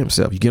take care of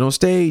themselves. You get on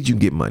stage, you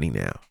can get money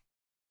now.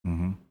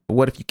 Mm-hmm. But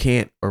what if you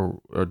can't or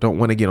don't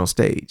want to get on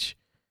stage?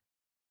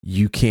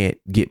 You can't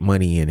get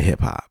money in hip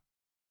hop.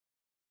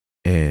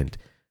 And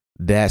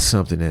that's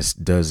something that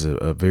does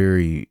a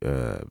very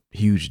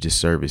huge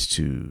disservice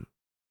to,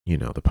 you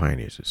know, the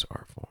pioneers of this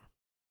art form.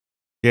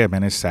 Yeah,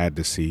 man, it's sad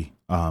to see.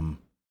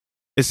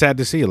 It's sad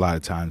to see a lot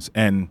of times.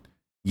 And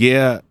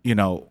yeah, you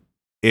know,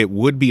 it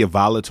would be a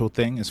volatile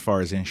thing as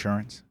far as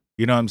insurance.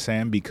 You know what I'm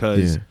saying?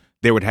 Because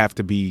there would have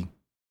to be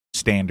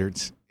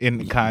standards in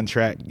the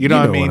contract. You know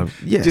what I mean?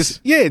 Yes.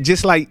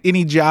 Just like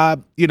any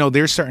job, you know,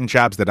 there's certain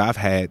jobs that I've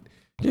had.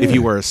 Yeah. If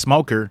you were a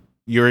smoker,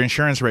 your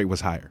insurance rate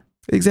was higher.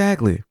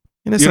 Exactly.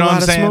 And it's a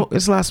lot of smoke.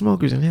 It's a lot of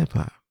smokers in hip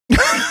hop.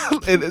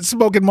 And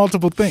smoking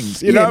multiple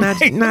things. You know what I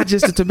mean? Not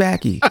just the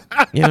tobacco. You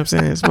know what I'm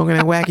saying? Smoking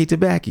that wacky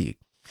tobacco.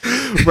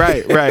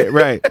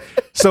 Right.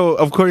 So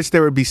of course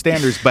there would be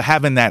standards, but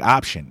having that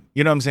option,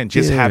 you know what I'm saying?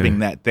 Just having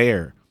that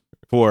there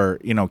for,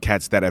 you know,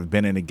 cats that have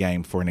been in the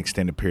game for an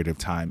extended period of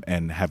time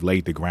and have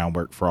laid the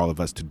groundwork for all of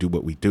us to do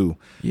what we do.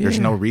 Yeah. There's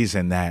no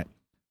reason that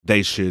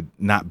they should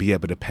not be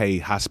able to pay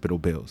hospital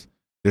bills.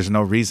 There's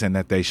no reason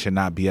that they should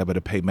not be able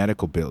to pay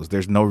medical bills.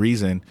 There's no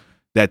reason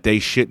that they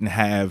shouldn't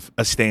have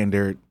a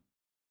standard,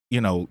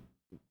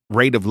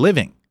 rate of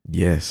living.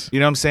 Yes. You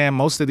know what I'm saying?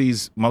 Most of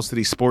these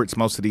sports,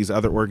 most of these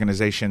other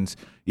organizations,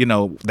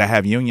 that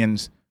have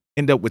unions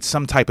end up with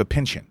some type of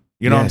pension.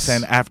 You know what I'm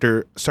saying?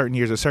 After certain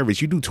years of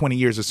service, you do 20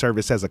 years of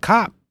service as a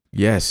cop.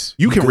 Yes.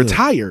 You can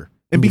retire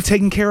and be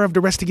taken care of the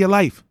rest of your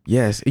life.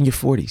 Yes. In your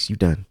 40s, you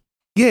done.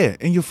 Yeah.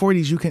 In your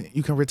 40s,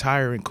 you can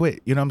retire and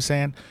quit. You know what I'm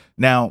saying?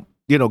 Now,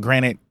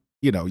 granted,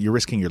 you're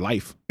risking your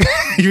life,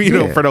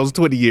 for those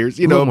 20 years,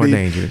 a little more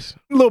dangerous.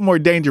 A little more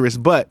dangerous.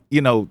 But,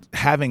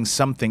 having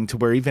something to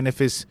where even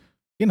if it's,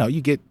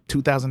 you get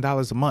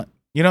 $2,000 a month,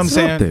 you know what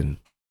I'm saying?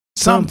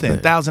 Something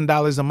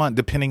 $1,000 a month,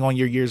 depending on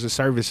your years of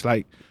service.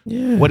 Like,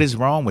 what is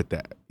wrong with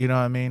that? You know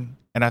what I mean?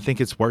 And I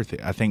think it's worth it.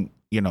 I think,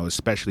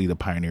 especially the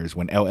pioneers,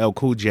 when LL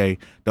Cool J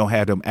don't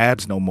have them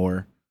abs no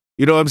more.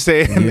 You know what I'm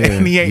saying?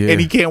 Yeah,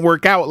 and he can't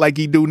work out like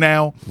he do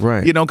now.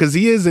 Right. Because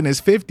he is in his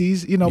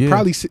 50s,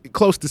 probably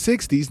close to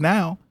 60s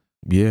now.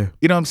 Yeah.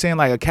 You know what I'm saying?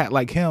 Like a cat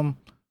like him,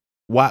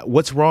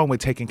 what's wrong with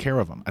taking care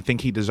of him? I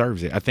think he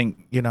deserves it. I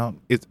think,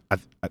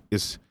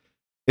 it's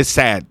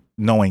sad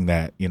knowing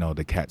that,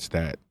 the cats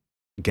that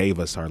gave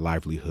us our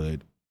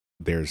livelihood,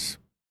 there's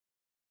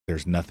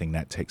nothing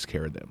that takes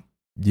care of them.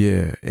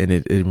 Yeah, and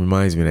it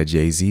reminds me of that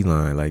Jay-Z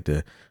line, like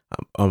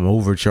I'm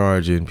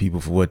overcharging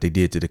people for what they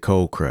did to the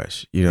Cold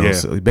Crush.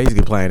 So basically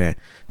implying that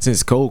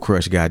since Cold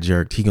Crush got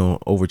jerked, he gonna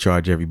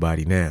overcharge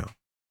everybody now,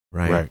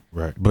 right?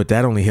 Right. But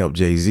that only helped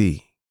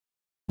Jay-Z.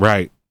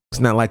 Right. It's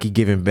not like he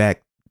giving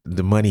back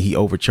the money he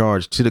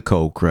overcharged to the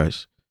Cold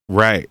Crush.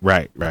 Right.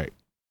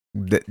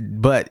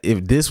 But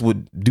if this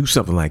would do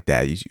something like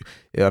that,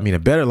 a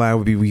better line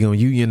would be we gonna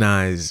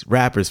unionize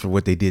rappers for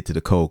what they did to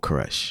the Cold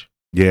Crush.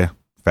 Yeah,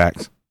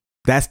 facts.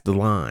 That's the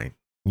line.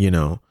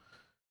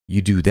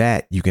 You do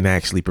that, you can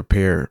actually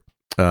prepare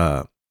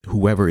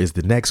whoever is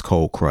the next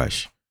Cold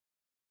Crush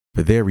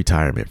for their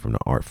retirement from the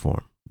art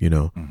form.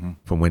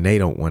 From when they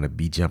don't want to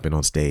be jumping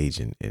on stage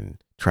and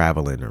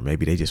traveling, or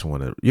maybe they just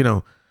want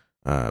to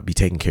be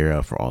taken care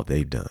of for all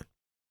they've done.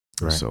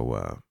 Right.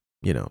 So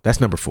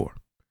that's number 4.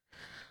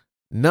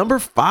 Number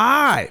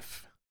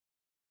 5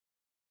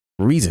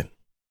 reason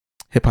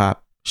hip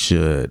hop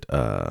should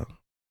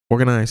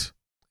organize,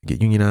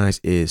 get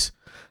unionized is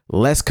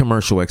less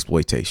commercial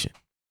exploitation.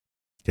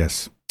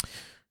 Yes.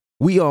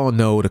 We all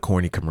know the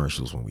corny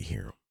commercials when we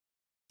hear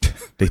them.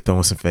 They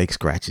throwing some fake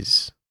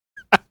scratches,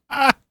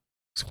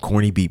 some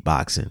corny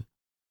beatboxing,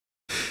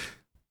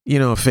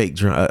 fake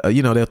drum.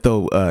 They'll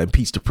throw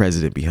impeach the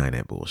president behind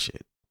that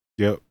bullshit.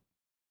 Yep.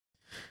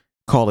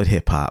 Call it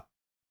hip hop,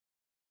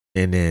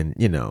 and then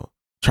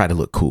try to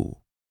look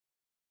cool,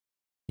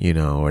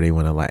 or they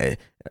want to like.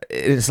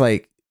 It's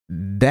like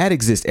that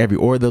exists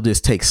or they'll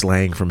just take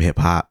slang from hip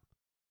hop.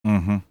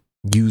 Mm-hmm.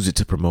 Use it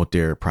to promote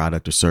their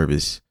product or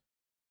service.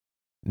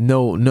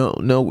 No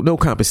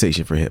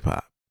compensation for hip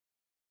hop.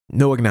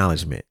 No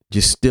acknowledgement.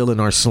 Just stealing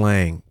our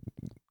slang,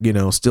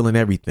 stealing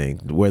everything,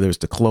 whether it's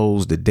the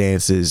clothes, the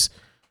dances,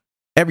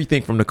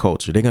 everything from the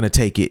culture. They're going to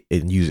take it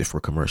and use it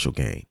for commercial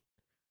gain.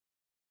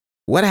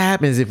 What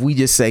happens if we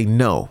just say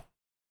no?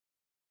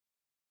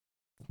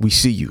 We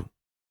see you.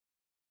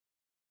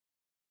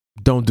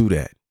 Don't do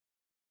that.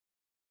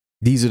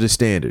 These are the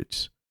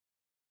standards.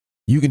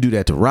 You can do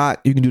that to rock.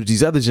 You can do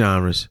these other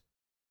genres.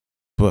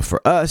 But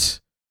for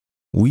us,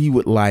 we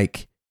would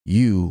like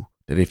you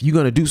that if you're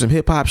going to do some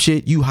hip hop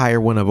shit, you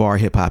hire one of our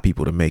hip hop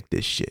people to make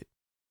this shit.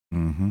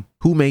 Mm-hmm.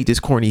 Who made this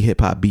corny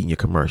hip hop beat in your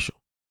commercial?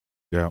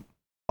 Yeah.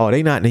 Oh,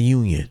 they not in the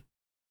union.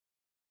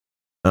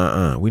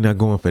 We're not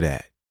going for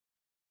that.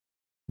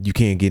 You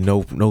can't get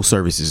no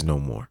services no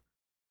more.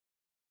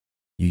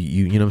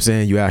 You know what I'm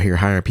saying? You out here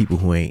hiring people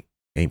who ain't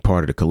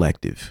part of the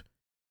collective,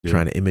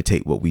 trying to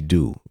imitate what we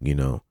do,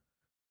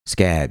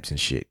 scabs and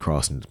shit,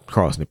 crossing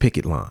the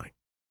picket line.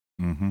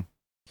 Mm-hmm.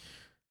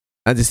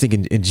 I just think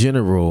in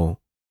general,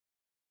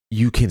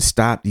 you can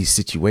stop these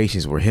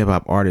situations where hip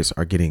hop artists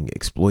are getting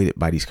exploited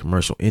by these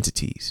commercial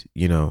entities.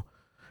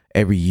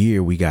 Every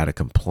year we got to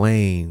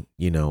complain,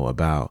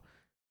 about,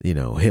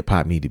 hip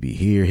hop need to be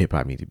here, hip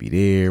hop need to be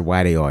there.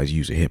 Why they always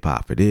using hip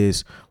hop for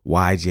this?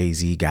 Why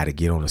Jay-Z got to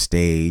get on a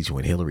stage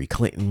when Hillary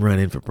Clinton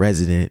running for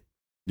president?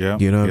 Yeah.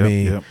 You know what I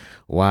mean? Yep.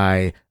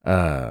 Why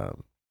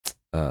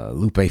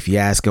Lupe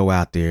Fiasco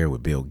out there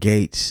with Bill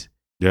Gates?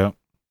 Yeah.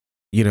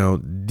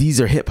 These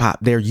are hip hop.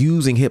 They're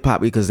using hip hop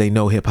because they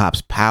know hip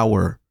hop's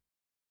power.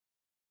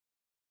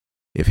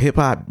 If hip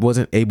hop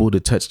wasn't able to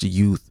touch the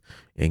youth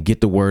and get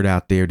the word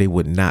out there, they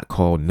would not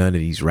call none of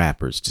these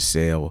rappers to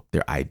sell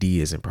their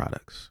ideas and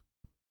products.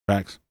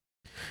 Facts.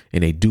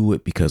 And they do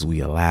it because we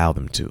allow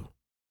them to.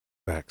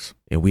 Facts.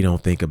 And we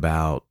don't think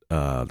about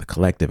the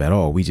collective at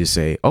all. We just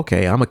say,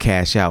 okay, I'm going to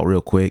cash out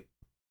real quick.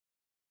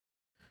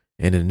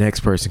 And the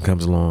next person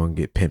comes along,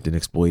 get pimped and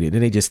exploited.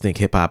 And they just think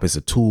hip hop is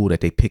a tool that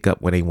they pick up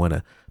when they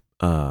want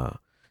to,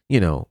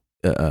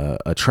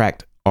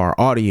 attract our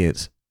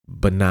audience,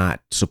 but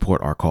not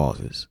support our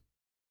causes.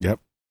 Yep.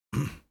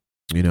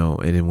 And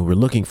then when we're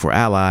looking for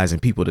allies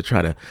and people to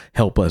try to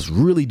help us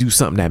really do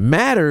something that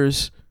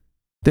matters,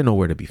 they're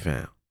nowhere to be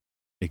found.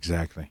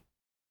 Exactly.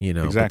 You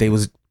know, exactly.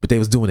 but they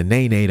was doing a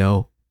nay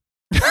though.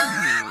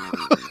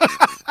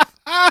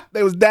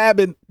 They was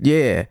dabbing.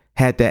 Yeah,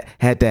 had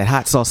that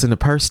hot sauce in the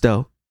purse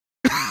though.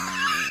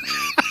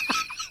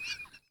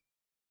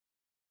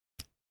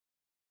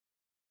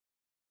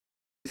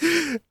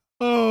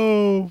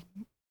 Oh,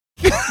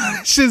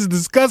 shit's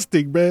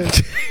disgusting, man.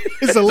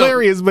 It's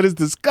hilarious, but it's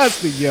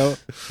disgusting, yo.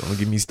 Don't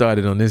get me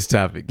started on this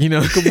topic. You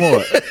know,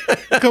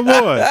 come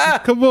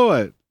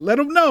on. Let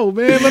them know,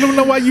 man. Let them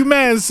know why you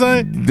mad,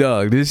 son.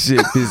 Dog, this shit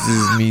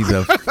pisses me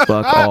the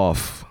fuck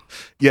off.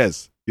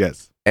 Yes.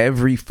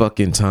 Every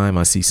fucking time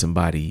I see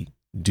somebody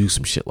do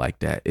some shit like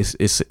that,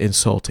 it's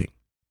insulting.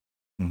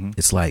 Mm-hmm.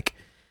 It's like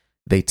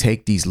they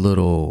take these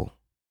little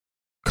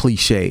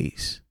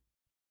cliches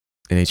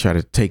and they try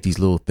to take these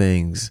little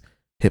things,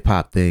 hip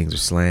hop things or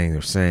slang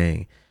they're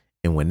saying,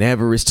 and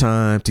whenever it's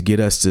time to get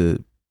us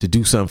to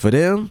do something for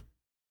them,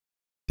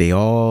 they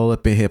all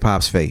up in hip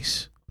hop's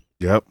face.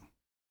 Yep.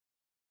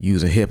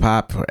 Using hip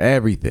hop for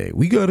everything.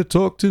 We got to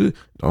talk to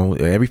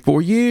every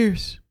 4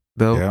 years,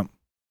 though. Yep.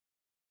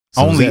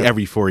 So only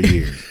every 4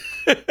 years.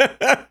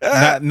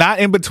 not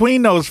in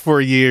between those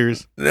 4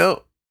 years.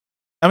 No.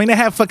 I mean, they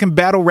have fucking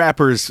battle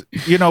rappers,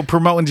 you know,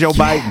 promoting Joe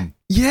Biden.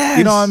 Yes.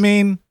 You know what I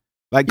mean?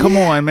 Like, come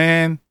on,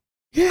 man.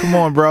 Yeah. Come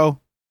on, bro.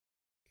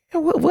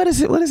 What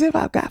is it? What does hip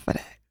hop got for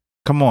that?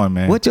 Come on,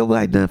 man. What Joe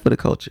Biden done for the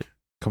culture?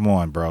 Come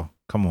on, bro.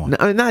 Come on.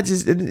 No, not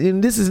just,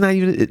 and this is not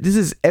even, this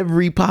is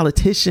every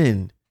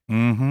politician.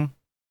 Mm-hmm.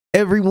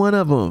 Every one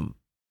of them.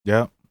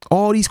 Yep.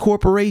 All these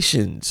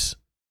corporations,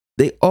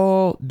 they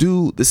all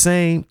do the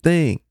same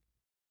thing.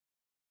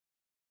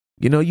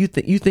 You know, you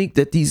think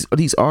that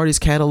these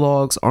artist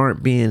catalogs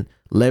aren't being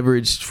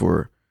leveraged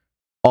for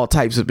all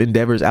types of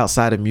endeavors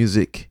outside of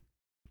music?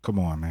 Come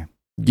on, man.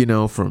 You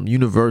know, from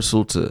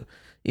Universal to,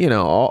 you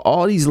know,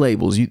 all these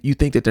labels. You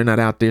think that they're not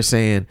out there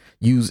saying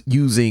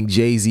using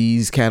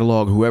Jay-Z's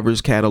catalog,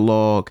 whoever's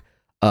catalog,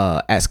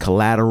 as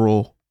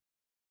collateral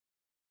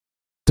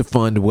to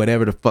fund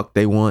whatever the fuck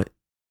they want.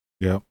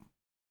 Yep.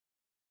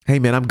 Hey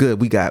man, I'm good.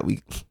 We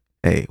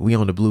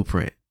on the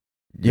blueprint.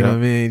 You know what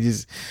I mean?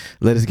 Just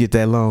let us get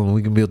that loan.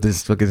 We can build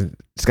this fucking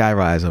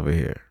skyrise over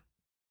here.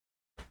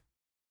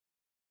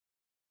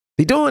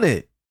 They doing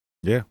it.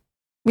 Yeah.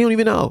 We don't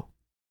even know.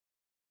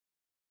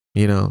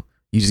 You know,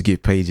 you just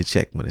get paid your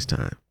check when it's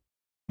time.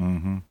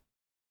 Mm-hmm.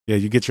 Yeah,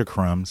 you get your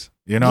crumbs.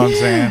 You know what I'm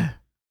saying?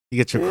 You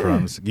get your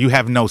crumbs. You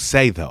have no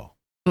say though.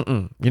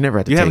 You never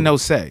have to. You have no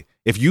say.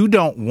 If you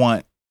don't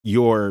want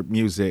your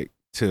music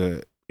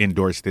to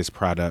endorse this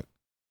product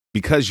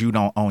because you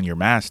don't own your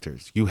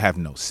masters, you have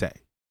no say.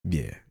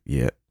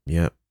 Yeah.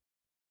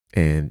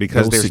 And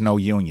because there's no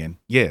union.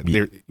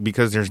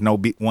 Because there's no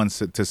one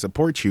to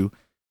support you,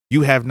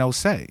 you have no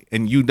say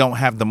and you don't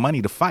have the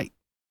money to fight.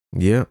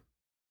 Yeah.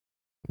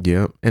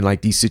 And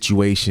like these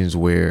situations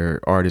where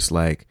artists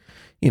like,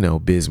 you know,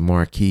 Biz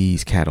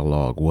Marquis's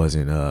catalog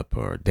wasn't up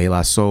or De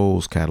La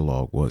Soul's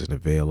catalog wasn't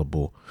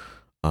available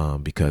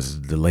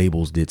because the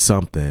labels did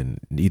something,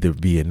 either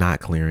via not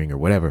clearing or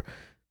whatever.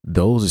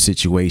 Those are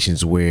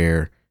situations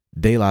where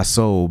De La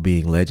Soul,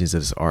 being legends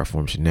of this art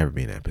form, should never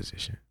be in that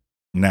position.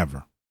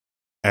 Never.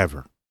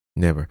 Ever.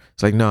 Never.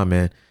 It's like, nah,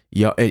 man.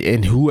 Y'all,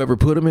 and whoever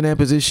put them in that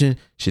position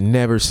should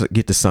never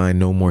get to sign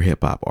no more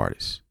hip hop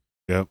artists.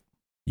 Yep.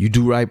 You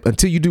do right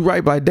until you do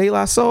right by De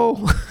La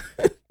Soul.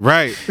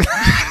 Right.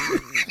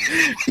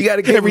 You got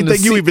to give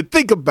everything you even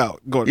think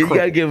about. You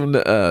got to give him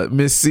the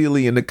Miss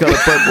Seeley and the Color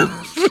Purple.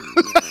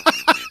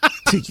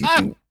 Till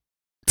you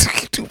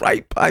do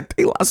right by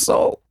De La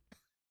Soul.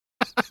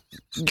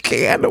 You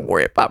can't have no more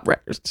hip hop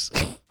records.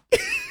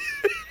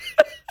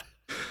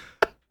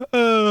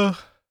 You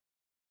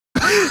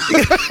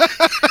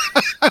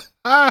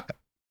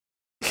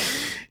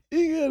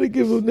gotta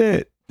give him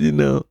that, you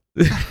know.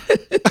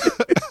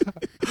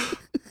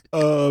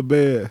 Oh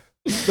man,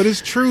 but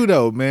it's true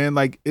though, man.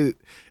 Like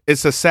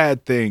it's a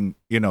sad thing,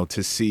 you know,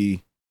 to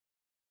see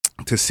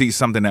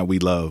something that we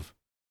love,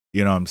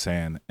 you know what I'm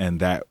saying, and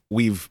that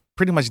we've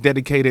pretty much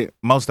dedicated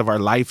most of our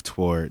life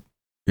toward.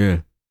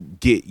 Yeah.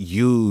 Get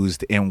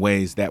used in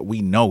ways that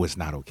we know is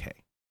not okay.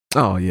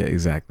 Oh yeah,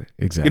 exactly.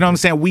 You know what I'm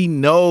saying? We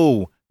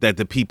know that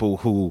the people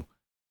who,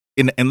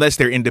 unless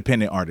they're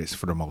independent artists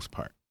for the most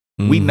part,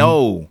 we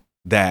know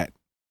that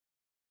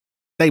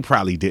they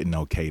probably didn't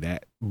okay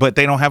that, but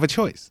they don't have a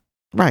choice.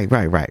 Right.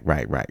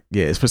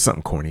 Yeah, it's for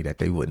something corny that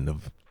they wouldn't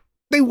have.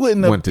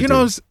 You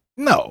know,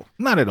 no,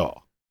 not at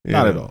all. Yeah.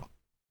 Not at all.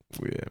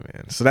 Yeah,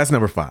 man. So that's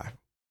number 5.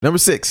 Number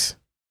 6.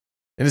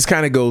 And this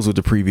kind of goes with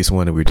the previous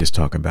one that we were just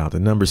talking about. The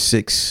number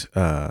 6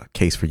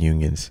 case for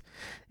unions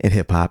in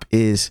hip hop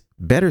is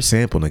better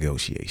sample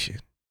negotiation.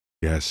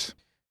 Yes.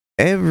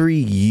 Every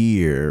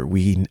year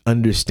we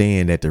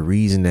understand that the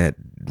reason that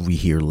we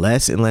hear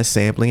less and less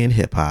sampling in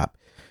hip hop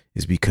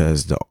is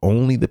because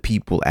only the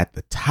people at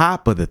the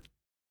top of the,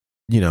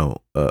 you know,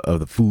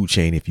 of the food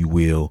chain, if you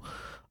will,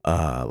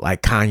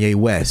 like Kanye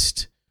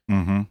West,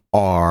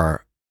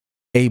 are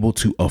able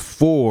to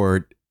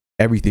afford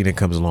everything that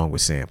comes along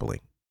with sampling.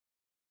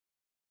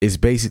 It's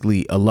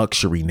basically a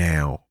luxury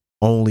now,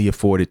 only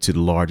afforded to the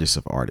largest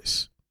of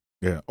artists.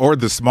 Yeah, or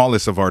the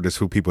smallest of artists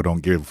who people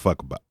don't give a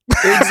fuck about.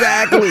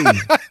 Exactly.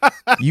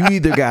 You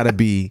either got to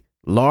be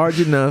large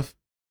enough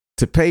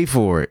to pay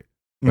for it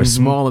or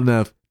small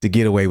enough to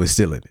get away with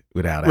stealing it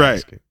without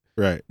asking.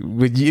 Right.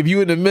 But if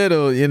you in the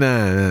middle, you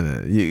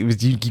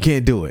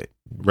can't do it.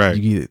 Right.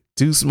 You get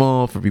too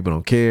small for people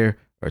don't care,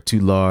 or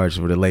too large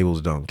where the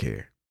labels don't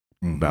care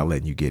about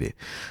letting you get it.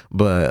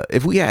 But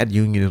if we had a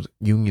union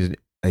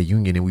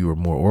and we were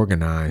more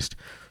organized,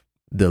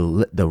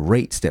 the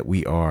rates that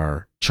we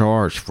are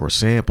charged for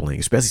sampling,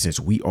 especially since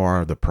we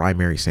are the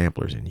primary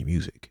samplers in the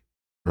music,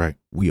 right?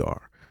 We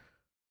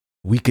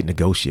could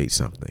negotiate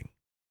something.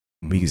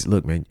 Because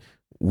look, man,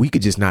 we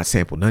could just not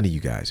sample none of you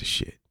guys'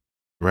 shit,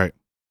 right?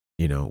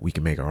 We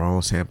can make our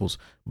own samples.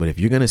 But if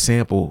we're gonna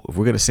sample,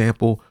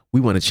 we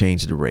want to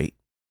change the rate.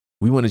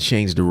 We want to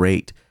change the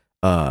rate.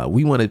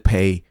 We want to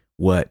pay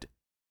what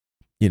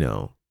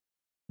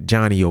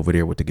Johnny over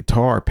there with the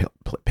guitar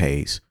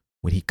pays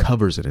when he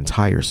covers an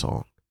entire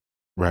song.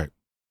 Right.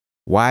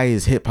 Why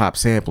is hip hop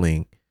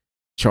sampling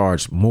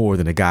charged more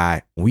than a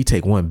guy when we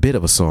take one bit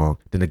of a song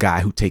than the guy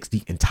who takes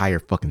the entire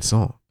fucking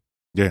song?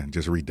 Yeah, and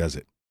just redoes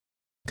it.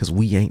 Because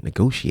we ain't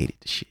negotiated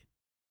the shit.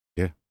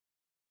 Yeah.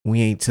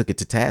 We ain't took it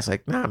to task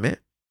like, nah, man.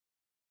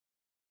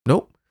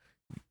 Nope.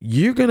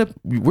 We're gonna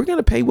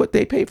pay what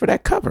they pay for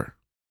that cover.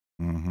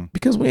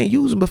 Because we ain't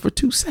using but for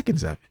 2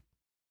 seconds of it.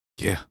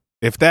 Yeah.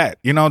 If that,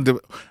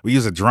 we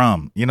use a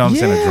drum, I'm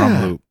saying, a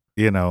drum loop,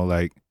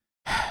 like.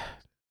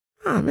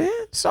 Ah,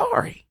 man,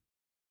 sorry.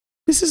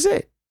 This is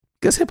it.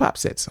 Because hip hop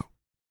said so.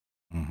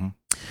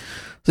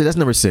 So that's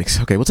number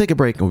 6. Okay, we'll take a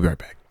break and we'll be right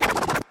back.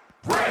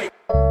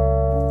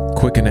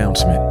 Quick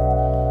announcement.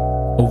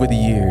 Over the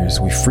years,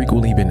 we've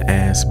frequently been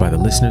asked by the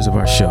listeners of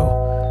our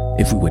show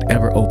if we would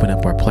ever open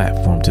up our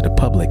platform to the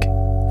public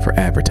for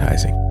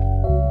advertising.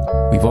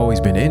 We've always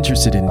been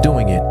interested in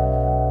doing it,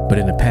 but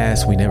in the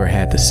past, we never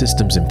had the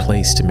systems in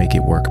place to make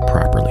it work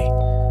properly.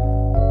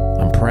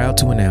 I'm proud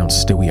to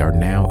announce that we are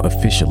now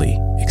officially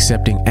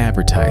accepting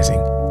advertising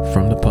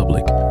from the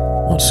public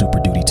on Super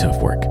Duty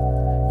Tough Work,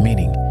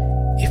 meaning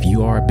if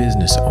you are a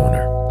business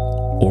owner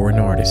or an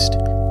artist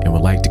and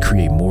would like to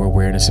create more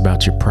awareness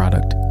about your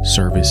product,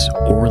 service,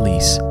 or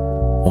release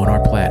on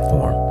our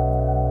platform,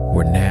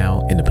 we're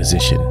now in a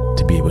position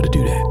to be able to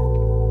do that.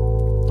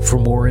 For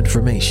more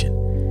information,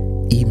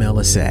 email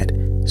us at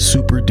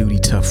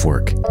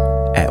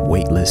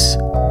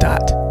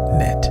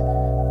superdutytoughwork@weightless.net.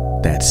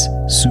 That's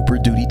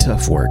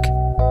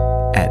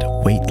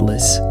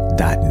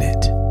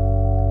superdutytoughwork@weightless.net.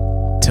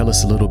 Tell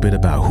us a little bit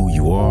about who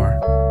you are,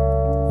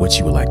 what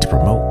you would like to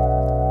promote,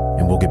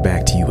 and we'll get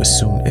back to you as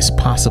soon as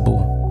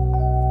possible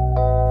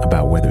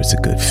about whether it's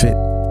a good fit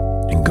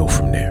and go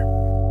from there.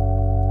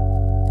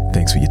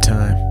 Thanks for your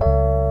time.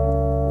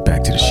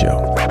 Back to the show.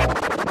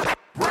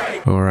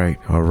 All right.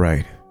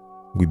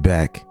 We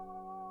back.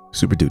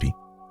 Super Duty,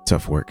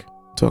 Tough Work.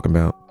 Talking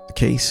about the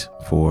case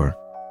for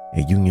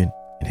a union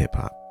in hip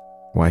hop.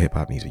 Why hip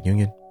hop needs a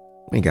union.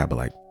 We ain't got but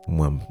like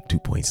 1-2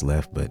 points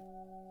left, but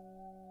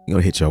I'm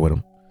gonna hit y'all with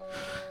them.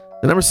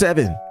 The number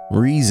 7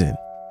 reason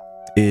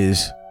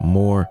is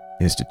more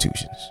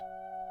institutions.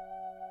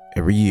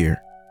 Every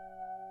year,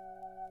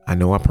 I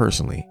know I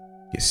personally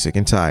get sick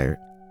and tired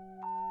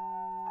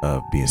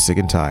of being sick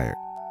and tired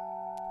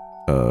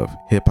of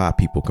hip hop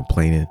people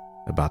complaining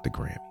about the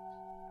Grammys.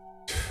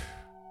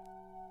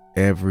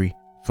 Every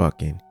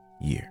fucking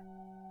year.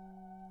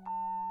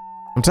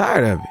 I'm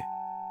tired of it.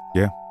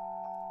 Yeah.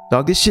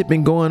 Dog, this shit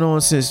been going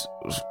on since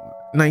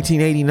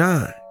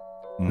 1989,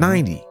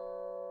 90.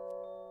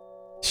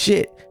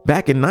 Shit,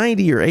 back in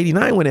 90 or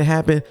 89 when it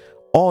happened,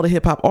 all the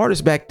hip hop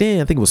artists back then,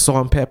 I think it was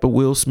Salt-N-Pepa,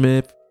 Will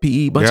Smith,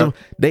 P.E., bunch of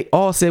them, they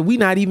all said, we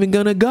not even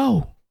gonna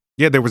go.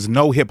 Yeah, there was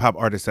no hip hop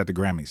artists at the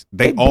Grammys.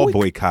 They all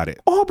boycotted.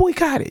 All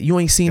boycotted. You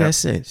ain't seen that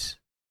since.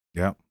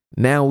 Yeah.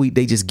 Now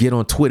they just get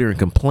on Twitter and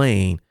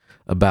complain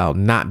about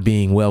not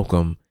being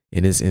welcome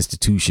in this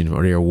institution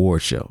or their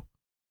award show.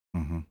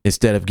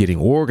 Instead of getting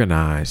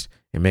organized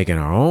and making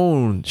our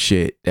own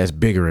shit that's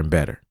bigger and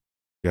better.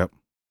 Yep.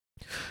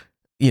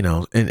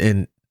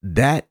 And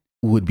that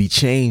would be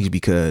changed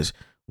because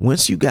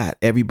once you got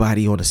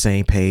everybody on the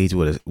same page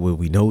where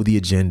we know the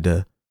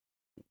agenda,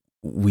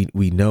 we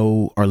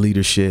know our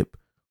leadership,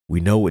 we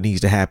know what needs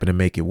to happen to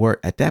make it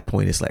work. At that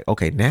point, it's like,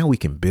 okay, now we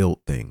can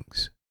build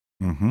things.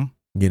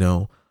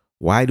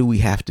 Why do we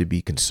have to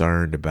be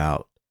concerned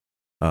about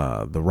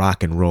the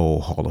Rock and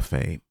Roll Hall of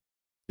Fame?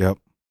 Yep.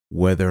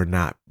 Whether or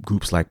not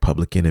groups like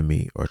Public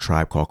Enemy or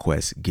Tribe Called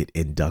Quest get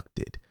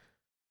inducted.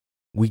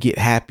 We get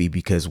happy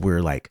because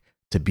we're like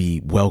to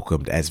be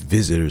welcomed as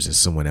visitors in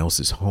someone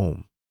else's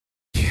home.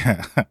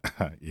 Yeah.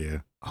 Yeah.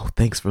 Oh,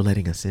 thanks for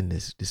letting us in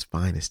this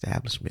fine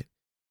establishment.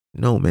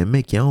 No, man,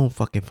 make your own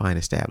fucking fine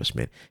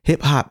establishment.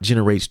 Hip hop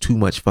generates too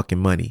much fucking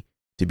money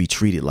to be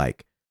treated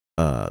like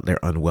they're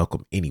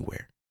unwelcome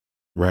anywhere.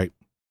 Right.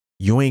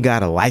 You ain't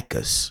gotta like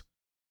us.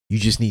 You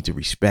just need to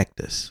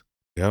respect us.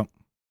 Yep.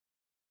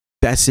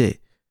 That's it.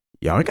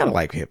 Y'all ain't gotta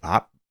like hip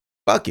hop.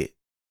 Fuck it.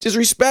 Just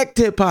respect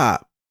hip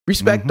hop.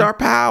 Respect our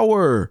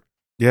power.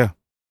 Yeah.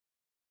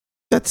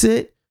 That's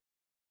it.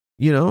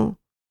 You know,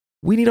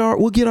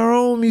 we'll get our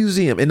own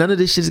museum, and none of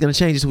this shit is gonna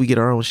change until we get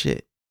our own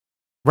shit.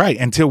 Right.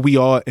 Until we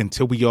all,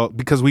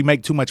 because we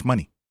make too much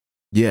money.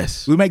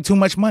 Yes. We make too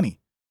much money.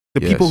 The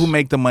people who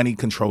make the money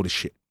control the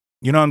shit.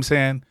 You know what I'm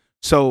saying?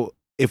 So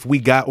if we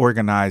got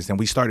organized and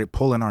we started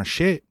pulling our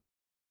shit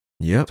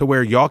to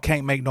where y'all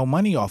can't make no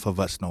money off of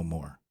us no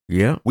more.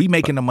 Yeah. We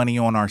making the money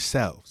on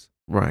ourselves.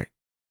 Right.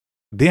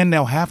 Then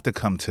they'll have to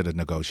come to the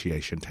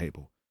negotiation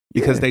table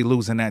because they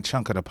losing that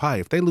chunk of the pie.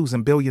 If they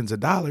losing billions of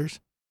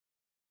dollars,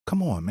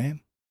 come on,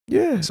 man.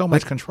 Yeah. So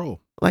much control.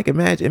 Like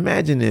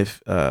imagine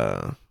if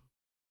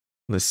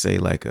let's say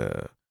like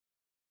a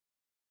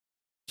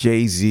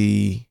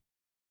Jay-Z,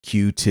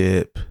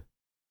 Q-Tip,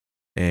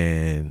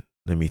 and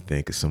let me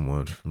think of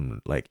someone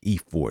from like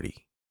E40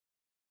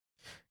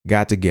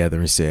 got together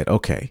and said,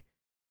 okay,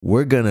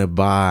 we're going to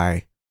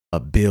buy a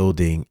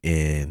building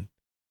in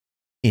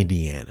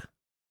Indiana,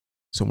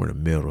 somewhere in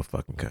the middle of the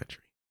fucking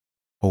country,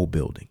 whole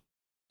building.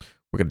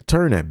 We're going to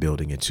turn that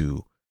building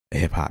into a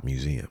hip hop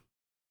museum.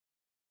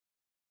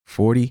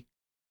 40,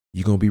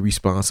 you're going to be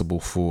responsible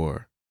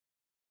for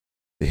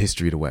the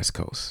history of the West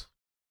Coast.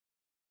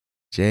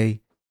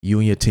 Jay, you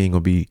and your team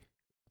going to be,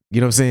 you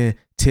know what I'm saying?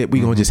 Tip,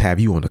 we going to just have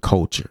you on the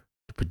culture,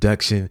 the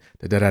production,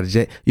 you know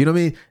what I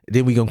mean?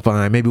 Then we going to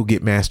find, maybe we'll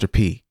get Master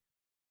P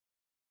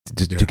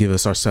to give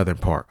us our southern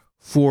part.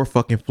 4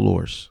 fucking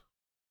floors.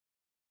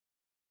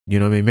 You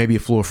know what I mean? Maybe a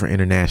floor for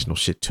international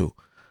shit too.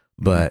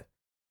 But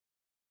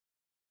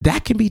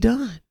that can be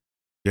done.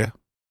 Yeah.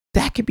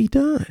 That can be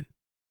done.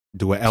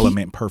 Do an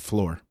element per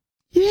floor.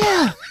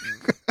 Yeah.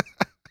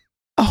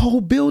 A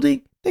whole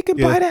building. They can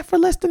buy that for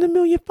less than $1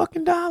 million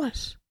fucking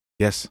dollars.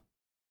 Yes.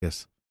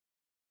 Yes.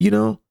 You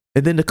know?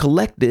 And then the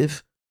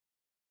collective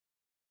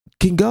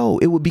can go.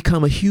 It would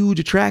become a huge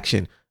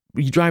attraction.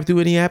 You drive through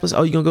Indianapolis.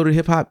 Oh, you gonna go to the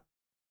hip hop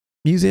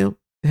museum?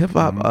 Hip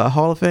hop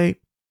Hall of Fame?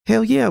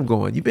 Hell yeah, I'm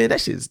going. You man,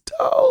 that shit's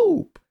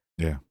dope.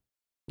 Yeah.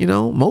 You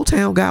know,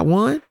 Motown got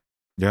one.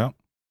 Yeah.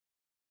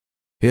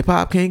 Hip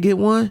hop can't get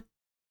one.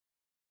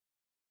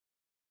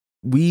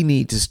 We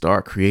need to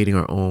start creating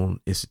our own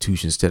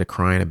institutions instead of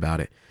crying about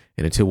it.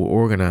 And until we're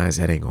organized,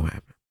 that ain't gonna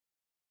happen.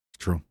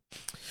 True.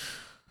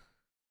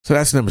 So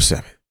that's number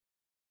 7.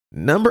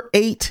 Number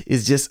 8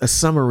 is just a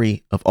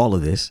summary of all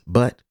of this,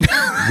 but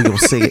we're gonna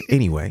say it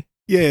anyway.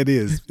 Yeah, it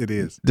is. It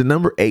is. The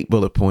number 8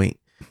 bullet point: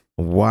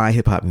 why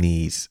hip hop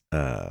needs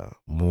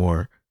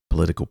more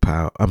political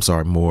power. I'm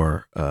sorry,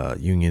 more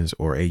unions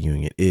or a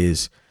union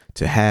is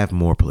to have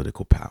more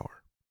political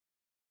power.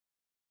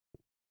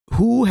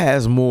 Who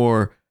has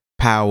more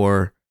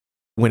power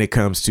when it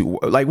comes to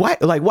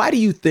why do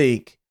you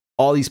think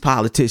all these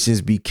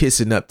politicians be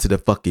kissing up to the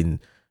fucking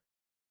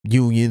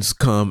unions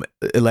come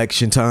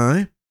election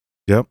time?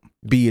 Yep.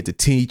 Be it the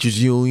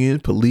teachers union,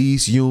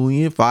 police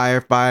union,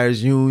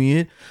 firefighters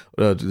union,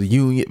 the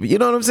union. You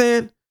know what I'm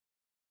saying?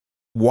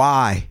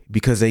 Why?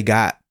 Because they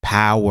got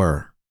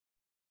power.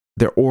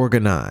 They're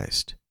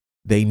organized.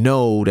 They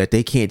know that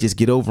they can't just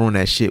get over on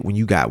that shit when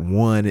you got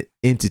one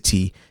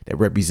entity that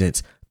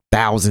represents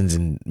thousands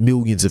and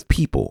millions of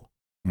people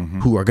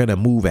who are going to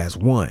move as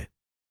one.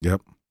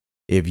 Yep.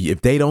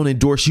 If they don't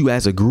endorse you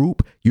as a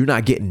group, you're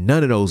not getting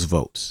none of those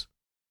votes.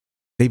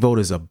 They vote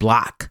as a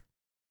block.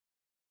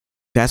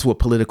 That's what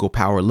political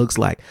power looks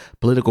like.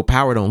 Political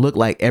power don't look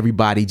like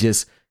everybody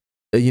just,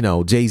 you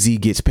know, Jay-Z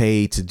gets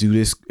paid to do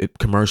this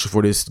commercial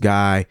for this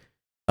guy.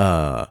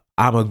 I'm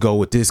going to go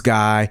with this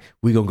guy.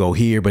 We're going to go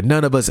here. But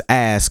none of us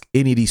ask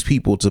any of these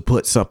people to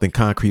put something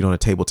concrete on the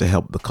table to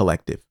help the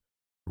collective.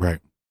 Right.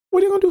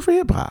 What are you going to do for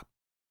hip hop?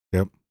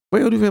 Yep. What are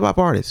you going to do for hip hop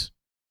artists?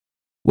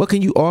 What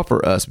can you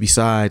offer us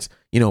besides,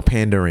 you know,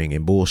 pandering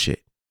and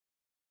bullshit?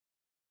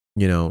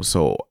 You know,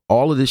 so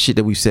all of this shit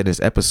that we've said in this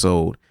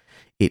episode,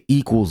 it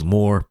equals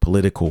more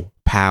political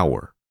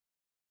power.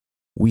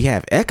 We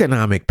have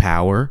economic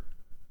power,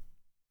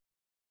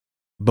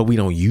 but we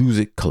don't use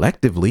it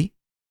collectively.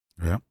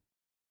 Yeah.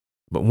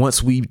 But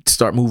once we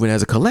start moving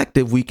as a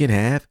collective, we can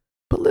have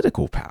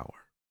political power.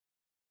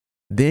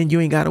 Then you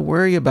ain't got to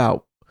worry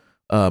about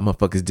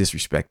motherfuckers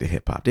disrespecting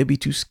hip hop. They'd be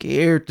too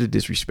scared to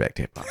disrespect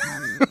hip hop.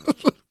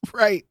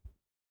 Right.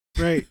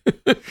 Right.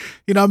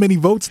 You know how many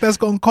votes that's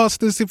going to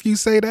cost us if you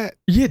say that?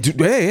 Yeah.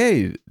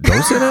 Hey,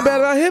 don't say nothing bad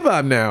about hip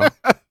hop now.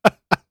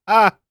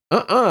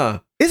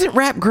 Isn't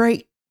rap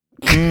great?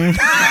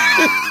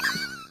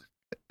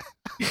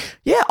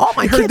 Yeah, all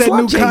my kids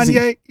love Jay-Z.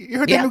 Kanye? You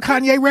heard that new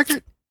Kanye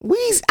record?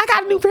 Weezy, I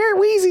got a new pair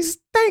of Weezys.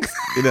 Thanks.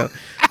 You know,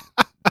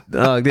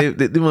 dog, they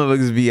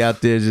motherfuckers be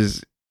out there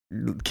just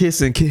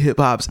kissing hip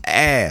hop's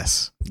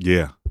ass.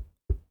 Yeah.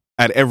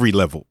 At every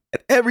level.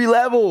 At every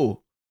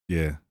level.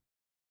 Yeah.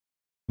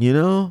 You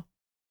know?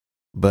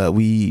 But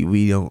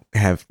we don't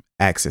have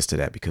access to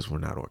that because we're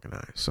not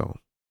organized. So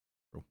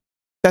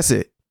that's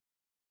it.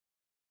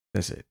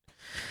 That's it.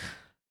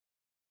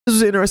 This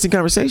was an interesting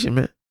conversation,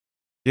 man.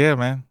 Yeah,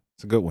 man.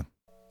 It's a good one.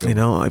 You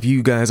know, if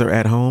you guys are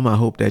at home, I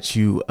hope that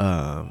you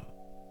kind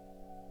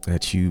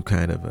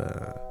of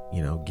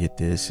you know, get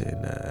this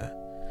and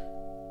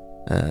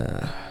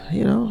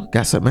you know,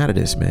 got something out of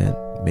this, man.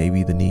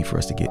 maybe the need for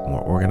us to get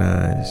more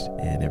organized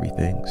and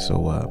everything.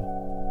 So, I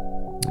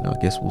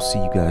guess we'll see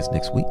you guys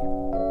next week.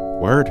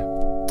 Word.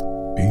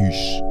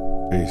 Peace.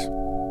 Peace.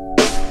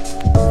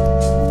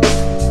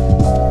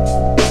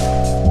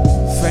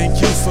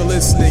 Thank you for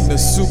listening to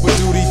Super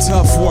Duty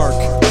Tough Work.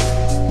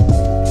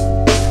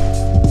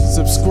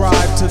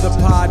 Subscribe to the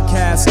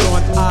podcast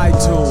on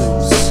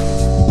iTunes.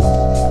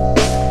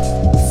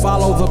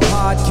 Follow the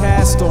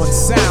podcast on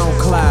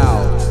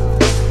SoundCloud.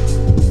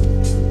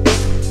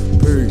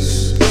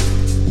 Peace.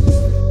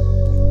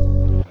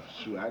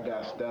 Shoot, I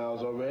got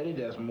styles already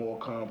that's more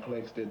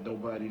complex that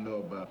nobody know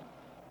about.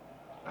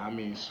 I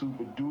mean,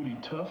 Super Duty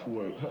Tough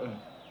Work.